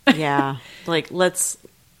 Yeah. Like, let's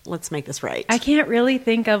make this right. I can't really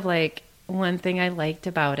think of, like, one thing I liked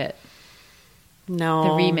about it. No.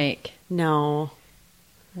 The remake. No.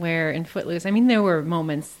 Where in Footloose,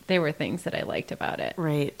 there were things that I liked about it.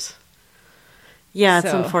 Right. Yeah,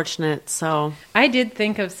 it's unfortunate, so. I did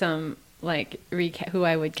think of some, like, who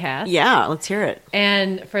I would cast. Yeah, let's hear it.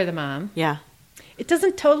 And for the mom. Yeah. It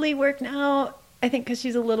doesn't totally work now, I think, because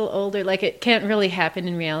she's a little older. Like, it can't really happen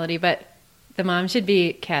in reality, but the mom should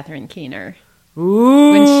be Catherine Keener.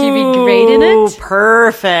 Ooh. Wouldn't she be great in it?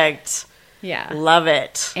 Perfect. Yeah. Love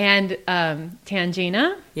it. And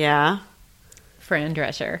Tangina. Yeah. Fran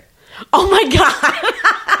Drescher. Oh, my God.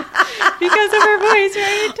 Because of her voice,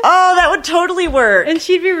 right? Oh, that would totally work. And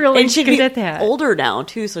she'd be really good at that. Older now,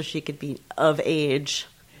 too, so she could be of age.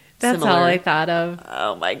 That's similar. all I thought of.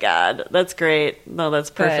 Oh, my God. That's great. No, that's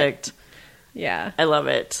perfect. Yeah. I love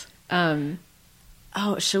it.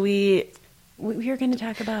 Should we... We were going to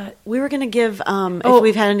talk about... We were going to give... if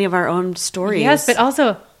we've had any of our own stories. Yes, but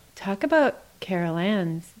also talk about Carol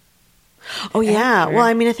Ann's. Oh, yeah. Well,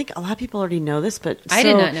 I think a lot of people already know this, but... I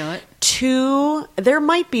did not know it. There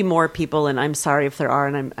might be more people, and I'm sorry if there are,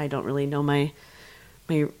 and I don't really know my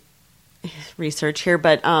research here,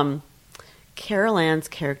 but Carol Ann's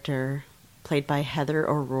character, played by Heather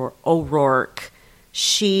O'Rourke,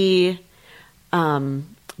 she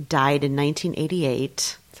died in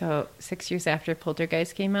 1988. So 6 years after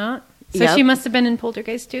Poltergeist came out? So she must have been in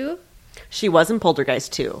Poltergeist 2? She was in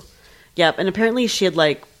Poltergeist 2. Yep, and apparently she had,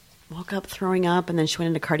 like, woke up throwing up, and then she went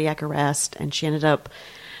into cardiac arrest, and she ended up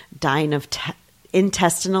dying of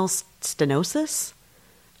intestinal stenosis.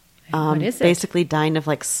 What is it? Basically dying of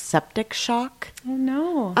like septic shock. Oh,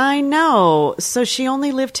 no. I know. So she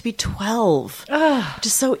only lived to be 12. Ugh.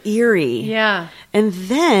 Just so eerie. Yeah. And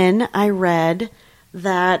then I read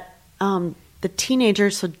that the teenager,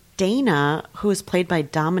 so Dana, who was played by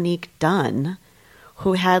Dominique Dunn,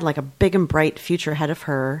 who had like a big and bright future ahead of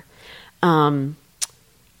her.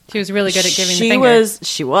 She was really good at giving the finger.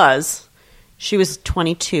 She was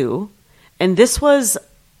 22. And this was,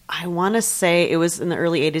 I want to say it was in the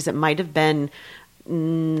early 80s. It might have been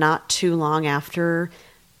not too long after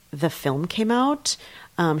the film came out.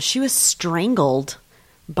 She was strangled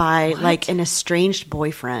by like an estranged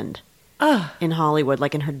boyfriend in Hollywood,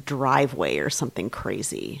 like in her driveway or something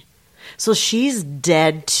crazy. So she's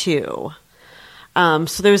dead too.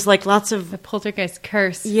 So there's like lots of... The Poltergeist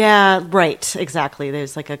curse. Yeah, right. Exactly.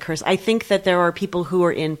 There's like a curse. I think that there are people who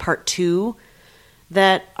are in part 2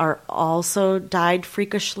 that are also died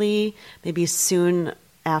freakishly, maybe soon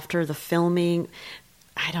after the filming.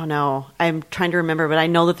 I don't know. I'm trying to remember, but I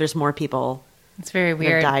know that there's more people It's very who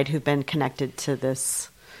weird. have died who've been connected to this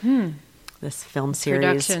this film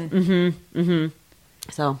series. Production.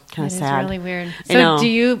 So kind of It is sad. really weird. I know. So do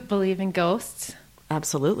you believe in ghosts?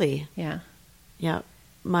 Absolutely. Yeah. Yeah.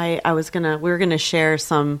 We were gonna share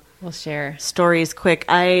some We'll share. stories quick.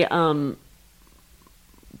 One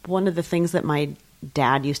of the things that my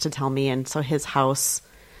dad used to tell me, and so his house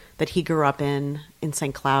that he grew up in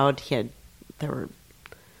St. Cloud, his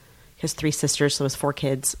 3 sisters, so it was 4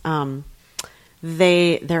 kids.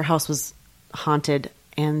 Their house was haunted,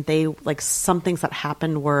 and they like some things that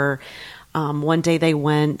happened were one day they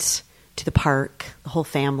went to the park, the whole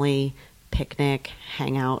family, picnic,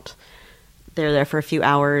 hang out. They were there for a few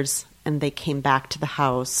hours, and they came back to the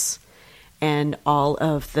house, and all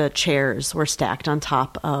of the chairs were stacked on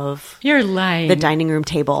top of You're lying. the dining room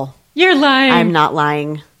table. You're lying. I'm not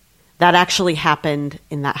lying. That actually happened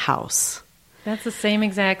in that house. That's the same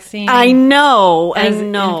exact scene. I know. As I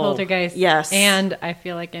know. in Poltergeist. Yes. And I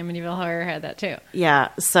feel like Amityville Horror had that too. Yeah.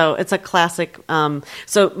 So it's a classic.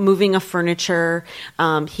 So moving of furniture.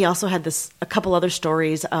 He also had a couple other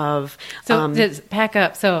stories of. So just pack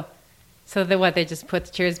up. So they just put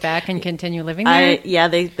the chairs back and continue living there?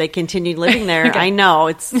 They continued living there. Okay. I know.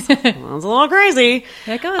 It's a little crazy.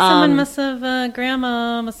 Like, someone must have,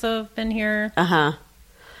 grandma must have been here. Uh-huh.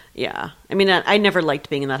 Yeah. I mean, I never liked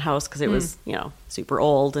being in that house because it was, super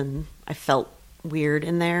old and I felt weird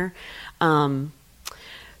in there.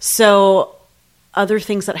 So other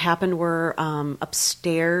things that happened were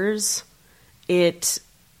upstairs.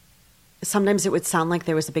 Sometimes it would sound like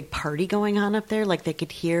there was a big party going on up there. Like they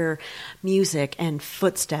could hear music and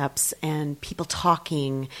footsteps and people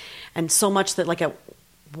talking. And so much that like at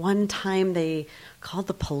one time they called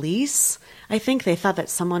the police. I think they thought that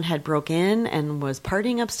someone had broke in and was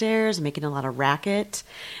partying upstairs, making a lot of racket.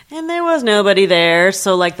 And there was nobody there.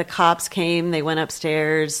 So like the cops came, they went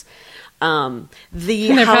upstairs. And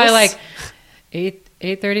they're probably like,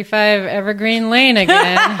 835 Evergreen Lane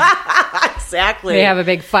again. Exactly. They have a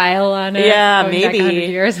big file on it. Yeah, going back maybe. 100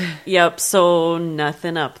 years. Yep. So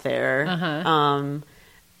nothing up there. Uh-huh.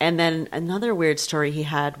 And then another weird story he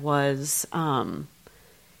had was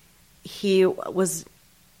he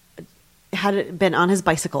had been on his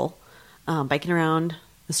bicycle, biking around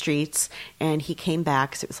the streets, and he came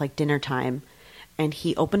back. So it was like dinner time, and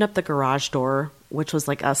he opened up the garage door, which was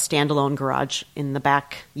like a standalone garage in the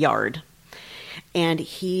backyard. And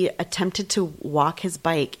he attempted to walk his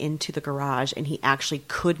bike into the garage, and he actually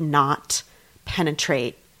could not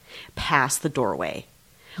penetrate past the doorway.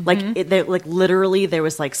 Mm-hmm. Like literally, there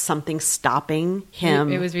was like something stopping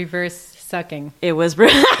him. It was reverse sucking. It was.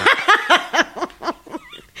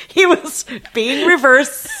 He was being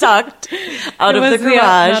reverse sucked out of the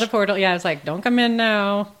garage. Not a portal. Yeah, it's like, don't come in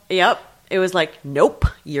now. Yep. It was like, nope,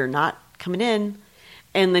 you're not coming in.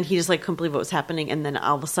 And then he just like couldn't believe what was happening. And then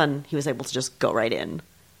all of a sudden, he was able to just go right in.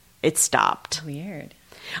 It stopped. Weird.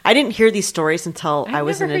 I didn't hear these stories until I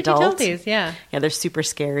was an adult. You tell these, yeah. Yeah, they're super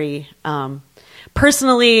scary.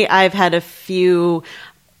 Personally, I've had a few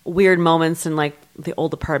weird moments in like the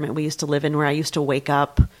old apartment we used to live in where I used to wake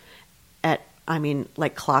up at,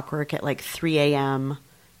 like clockwork at like 3 a.m.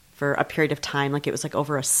 for a period of time. Like it was like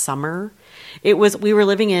over a summer. We were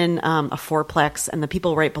living in a fourplex, and the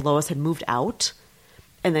people right below us had moved out.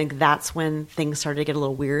 And then that's when things started to get a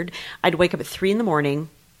little weird. I'd wake up at 3 a.m.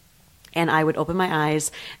 and I would open my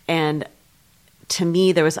eyes, and to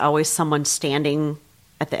me, there was always someone standing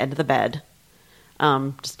at the end of the bed. The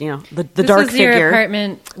dark was your figure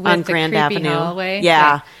apartment with on the Grand creepy Avenue. hallway?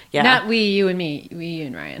 Yeah. Not you and me. You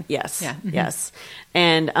and Ryan. Yes. Yeah. Mm-hmm. Yes.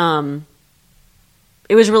 And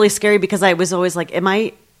it was really scary because I was always like, am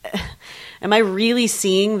I am I really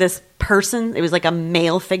seeing this person? It was like a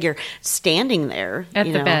male figure standing there. At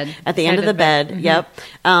the bed. At the end of the bed. Mm-hmm.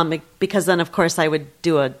 Yep. Because then, of course, I would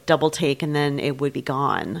do a double take and then it would be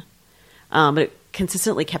gone. But it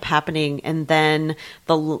consistently kept happening. And then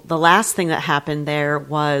the last thing that happened there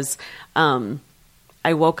was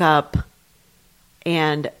I woke up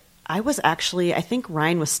and I was actually, I think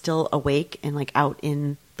Ryan was still awake and like out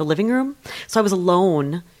in the living room. So I was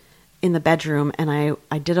alone in the bedroom and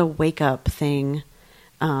I did a wake up thing.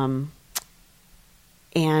 And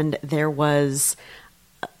there was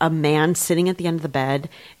a man sitting at the end of the bed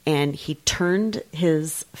and he turned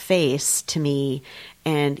his face to me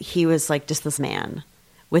and he was like just this man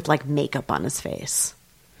with like makeup on his face.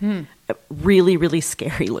 Really, really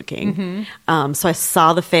scary looking. Mm-hmm. So I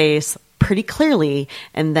saw the face pretty clearly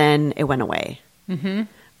and then it went away. Mm-hmm.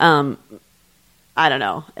 I don't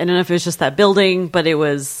know. I don't know if it was just that building, but it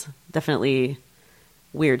was definitely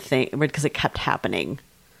weird because it kept happening.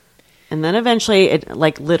 And then eventually it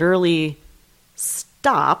like literally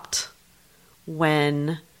stopped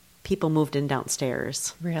when people moved in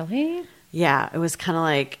downstairs. Really? Yeah, it was kind of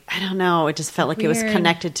like, I don't know, it just felt like Weird it was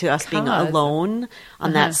connected to us being alone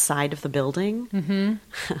on that side of the building.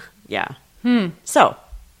 Mm-hmm. Yeah. So.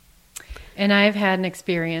 And I've had an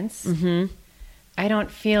experience. Mm-hmm. I don't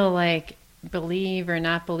feel like believe or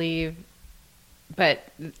not believe, but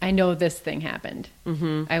I know this thing happened.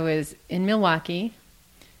 Mm-hmm. I was in Milwaukee,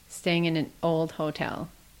 staying in an old hotel.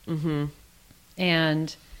 Mm-hmm.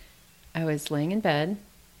 And I was laying in bed.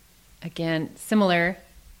 Again, similar.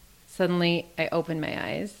 Suddenly, I opened my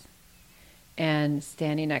eyes, and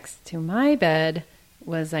standing next to my bed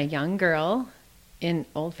was a young girl in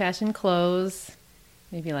old-fashioned clothes,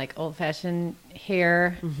 maybe like old-fashioned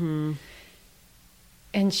hair. Mm-hmm.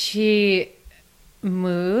 And she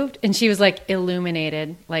moved, and she was like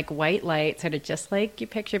illuminated, like white light, sort of just like you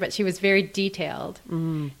picture, but she was very detailed.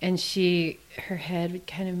 Mm-hmm. And her head would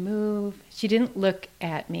kind of move. She didn't look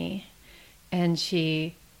at me, and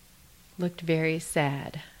she looked very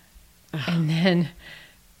sad. And then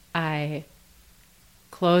I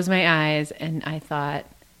closed my eyes and I thought,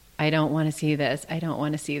 I don't want to see this. I don't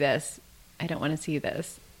want to see this. I don't want to see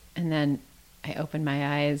this. And then I opened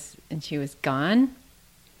my eyes and she was gone.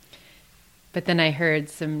 But then I heard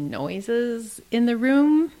some noises in the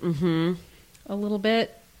room a little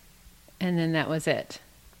bit. And then that was it.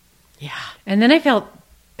 Yeah. And then I felt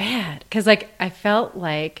bad because like I felt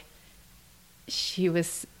like she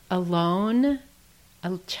was alone,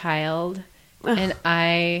 a child, and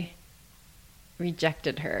I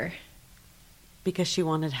rejected her. Because she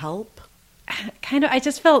wanted help? Kind of, I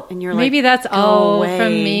just felt and you're maybe like, that's all away.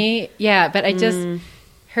 From me. Yeah, but I just,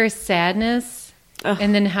 her sadness,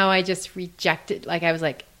 and then how I just rejected, like I was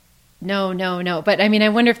like, no, no, no. But I mean, I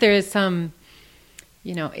wonder if there is some,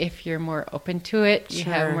 if you're more open to it, you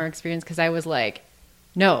have more experience. Because I was like,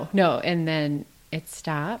 no, no. And then it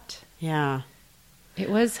stopped. Yeah. It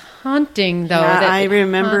was haunting, though. Yeah, I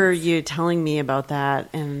remember you telling me about that,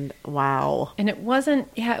 and wow. And it wasn't,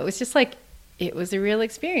 it was just like, it was a real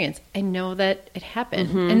experience. I know that it happened.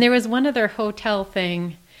 Mm-hmm. And there was one other hotel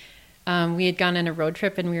thing. We had gone on a road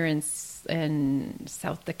trip, and we were in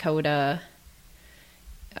South Dakota,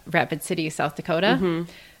 Rapid City, South Dakota.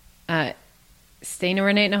 Mm-hmm. Staying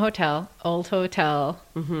overnight in a hotel, old hotel.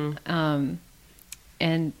 Mm-hmm.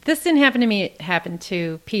 And this didn't happen to me. It happened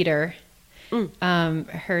to Peter.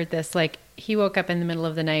 Heard this, like he woke up in the middle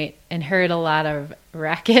of the night and heard a lot of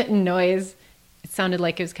racket and noise. It sounded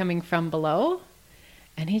like it was coming from below.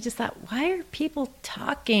 And he just thought, why are people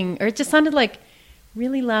talking? Or it just sounded like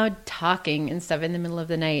really loud talking and stuff in the middle of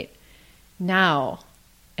the night. Now,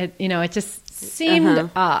 it just seemed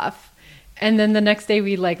off. And then the next day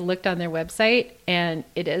we looked on their website, and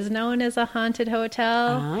it is known as a haunted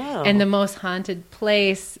hotel. Oh. And the most haunted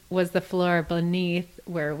place was the floor beneath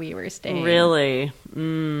where we were staying. Really?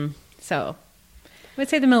 So I would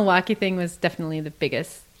say the Milwaukee thing was definitely the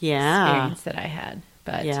biggest experience that I had.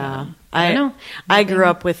 But yeah, I don't know. I grew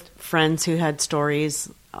up with friends who had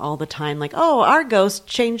stories all the time, like, oh, our ghost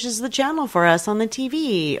changes the channel for us on the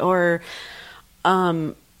TV, or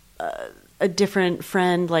a different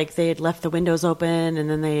friend, like they had left the windows open and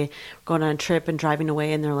then they were going on a trip and driving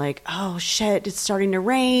away and they're like, oh shit, it's starting to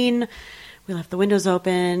rain. We left the windows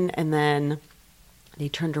open, and then they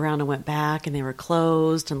turned around and went back and they were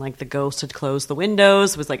closed, and like the ghost had closed the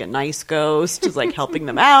windows. It was like a nice ghost, was like helping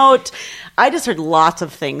them out. I just heard lots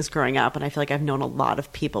of things growing up, and I feel like I've known a lot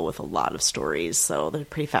of people with a lot of stories, so they're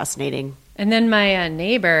pretty fascinating. And then my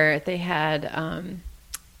neighbor, they had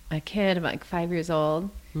a kid about 5 years old,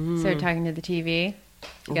 started talking to the TV,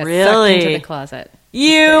 He got sucked Really? into the closet.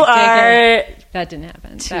 You are That didn't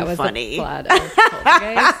happen. too That was funny. the plot of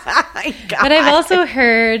Poltergeist. But I've also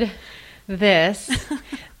heard this,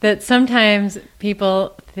 that sometimes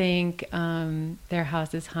people think their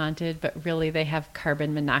house is haunted, but really they have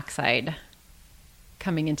carbon monoxide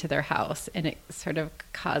coming into their house, and it sort of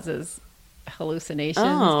causes hallucinations.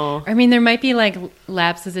 Oh. I mean, there might be like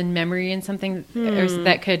lapses in memory and something or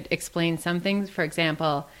that could explain some things. For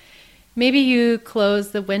example, maybe you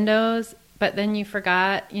close the windows, but then you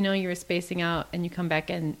forgot, you were spacing out, and you come back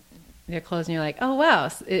and they're closed, and you're like, oh, wow,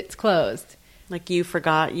 it's closed. like you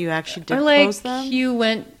forgot you actually did Or like close them. you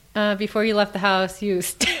went, before you left the house, you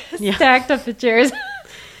stacked up the chairs.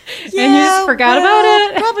 Yeah, and you just forgot about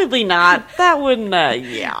it. Probably not. That wouldn't.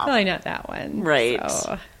 Yeah, Probably not that one. Right.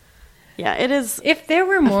 So, yeah. It is. if there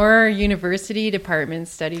were more university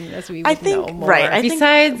departments studying this, we would I think know more. right. I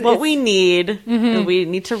Besides, think what we need, we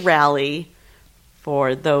need to rally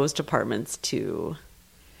for those departments to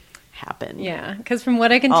happen. yeah, because from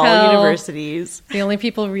what I can All tell, universities. the only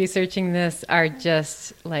people researching this are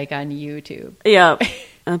just like on YouTube. Yeah,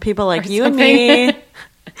 people like Or you and something. me,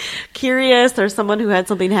 curious. There's someone who had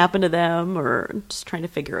something happen to them, or just trying to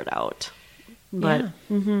figure it out. But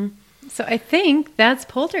Yeah. So I think that's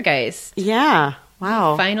Poltergeist. yeah,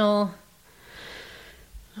 wow. Final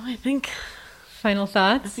I think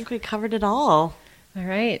thoughts. we covered it all. All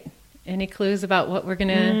right. Any clues about what we're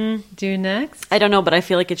gonna do next? I don't know, but I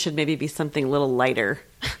feel like it should maybe be something a little lighter,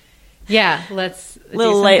 Yeah, let's a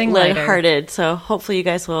little do something lighter. lighthearted. So hopefully you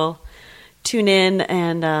guys will tune in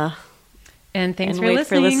and And thanks for wait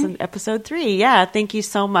listening. for episode 3. Yeah, thank you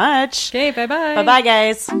so much. Okay, bye-bye. Bye bye,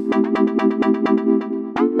 guys.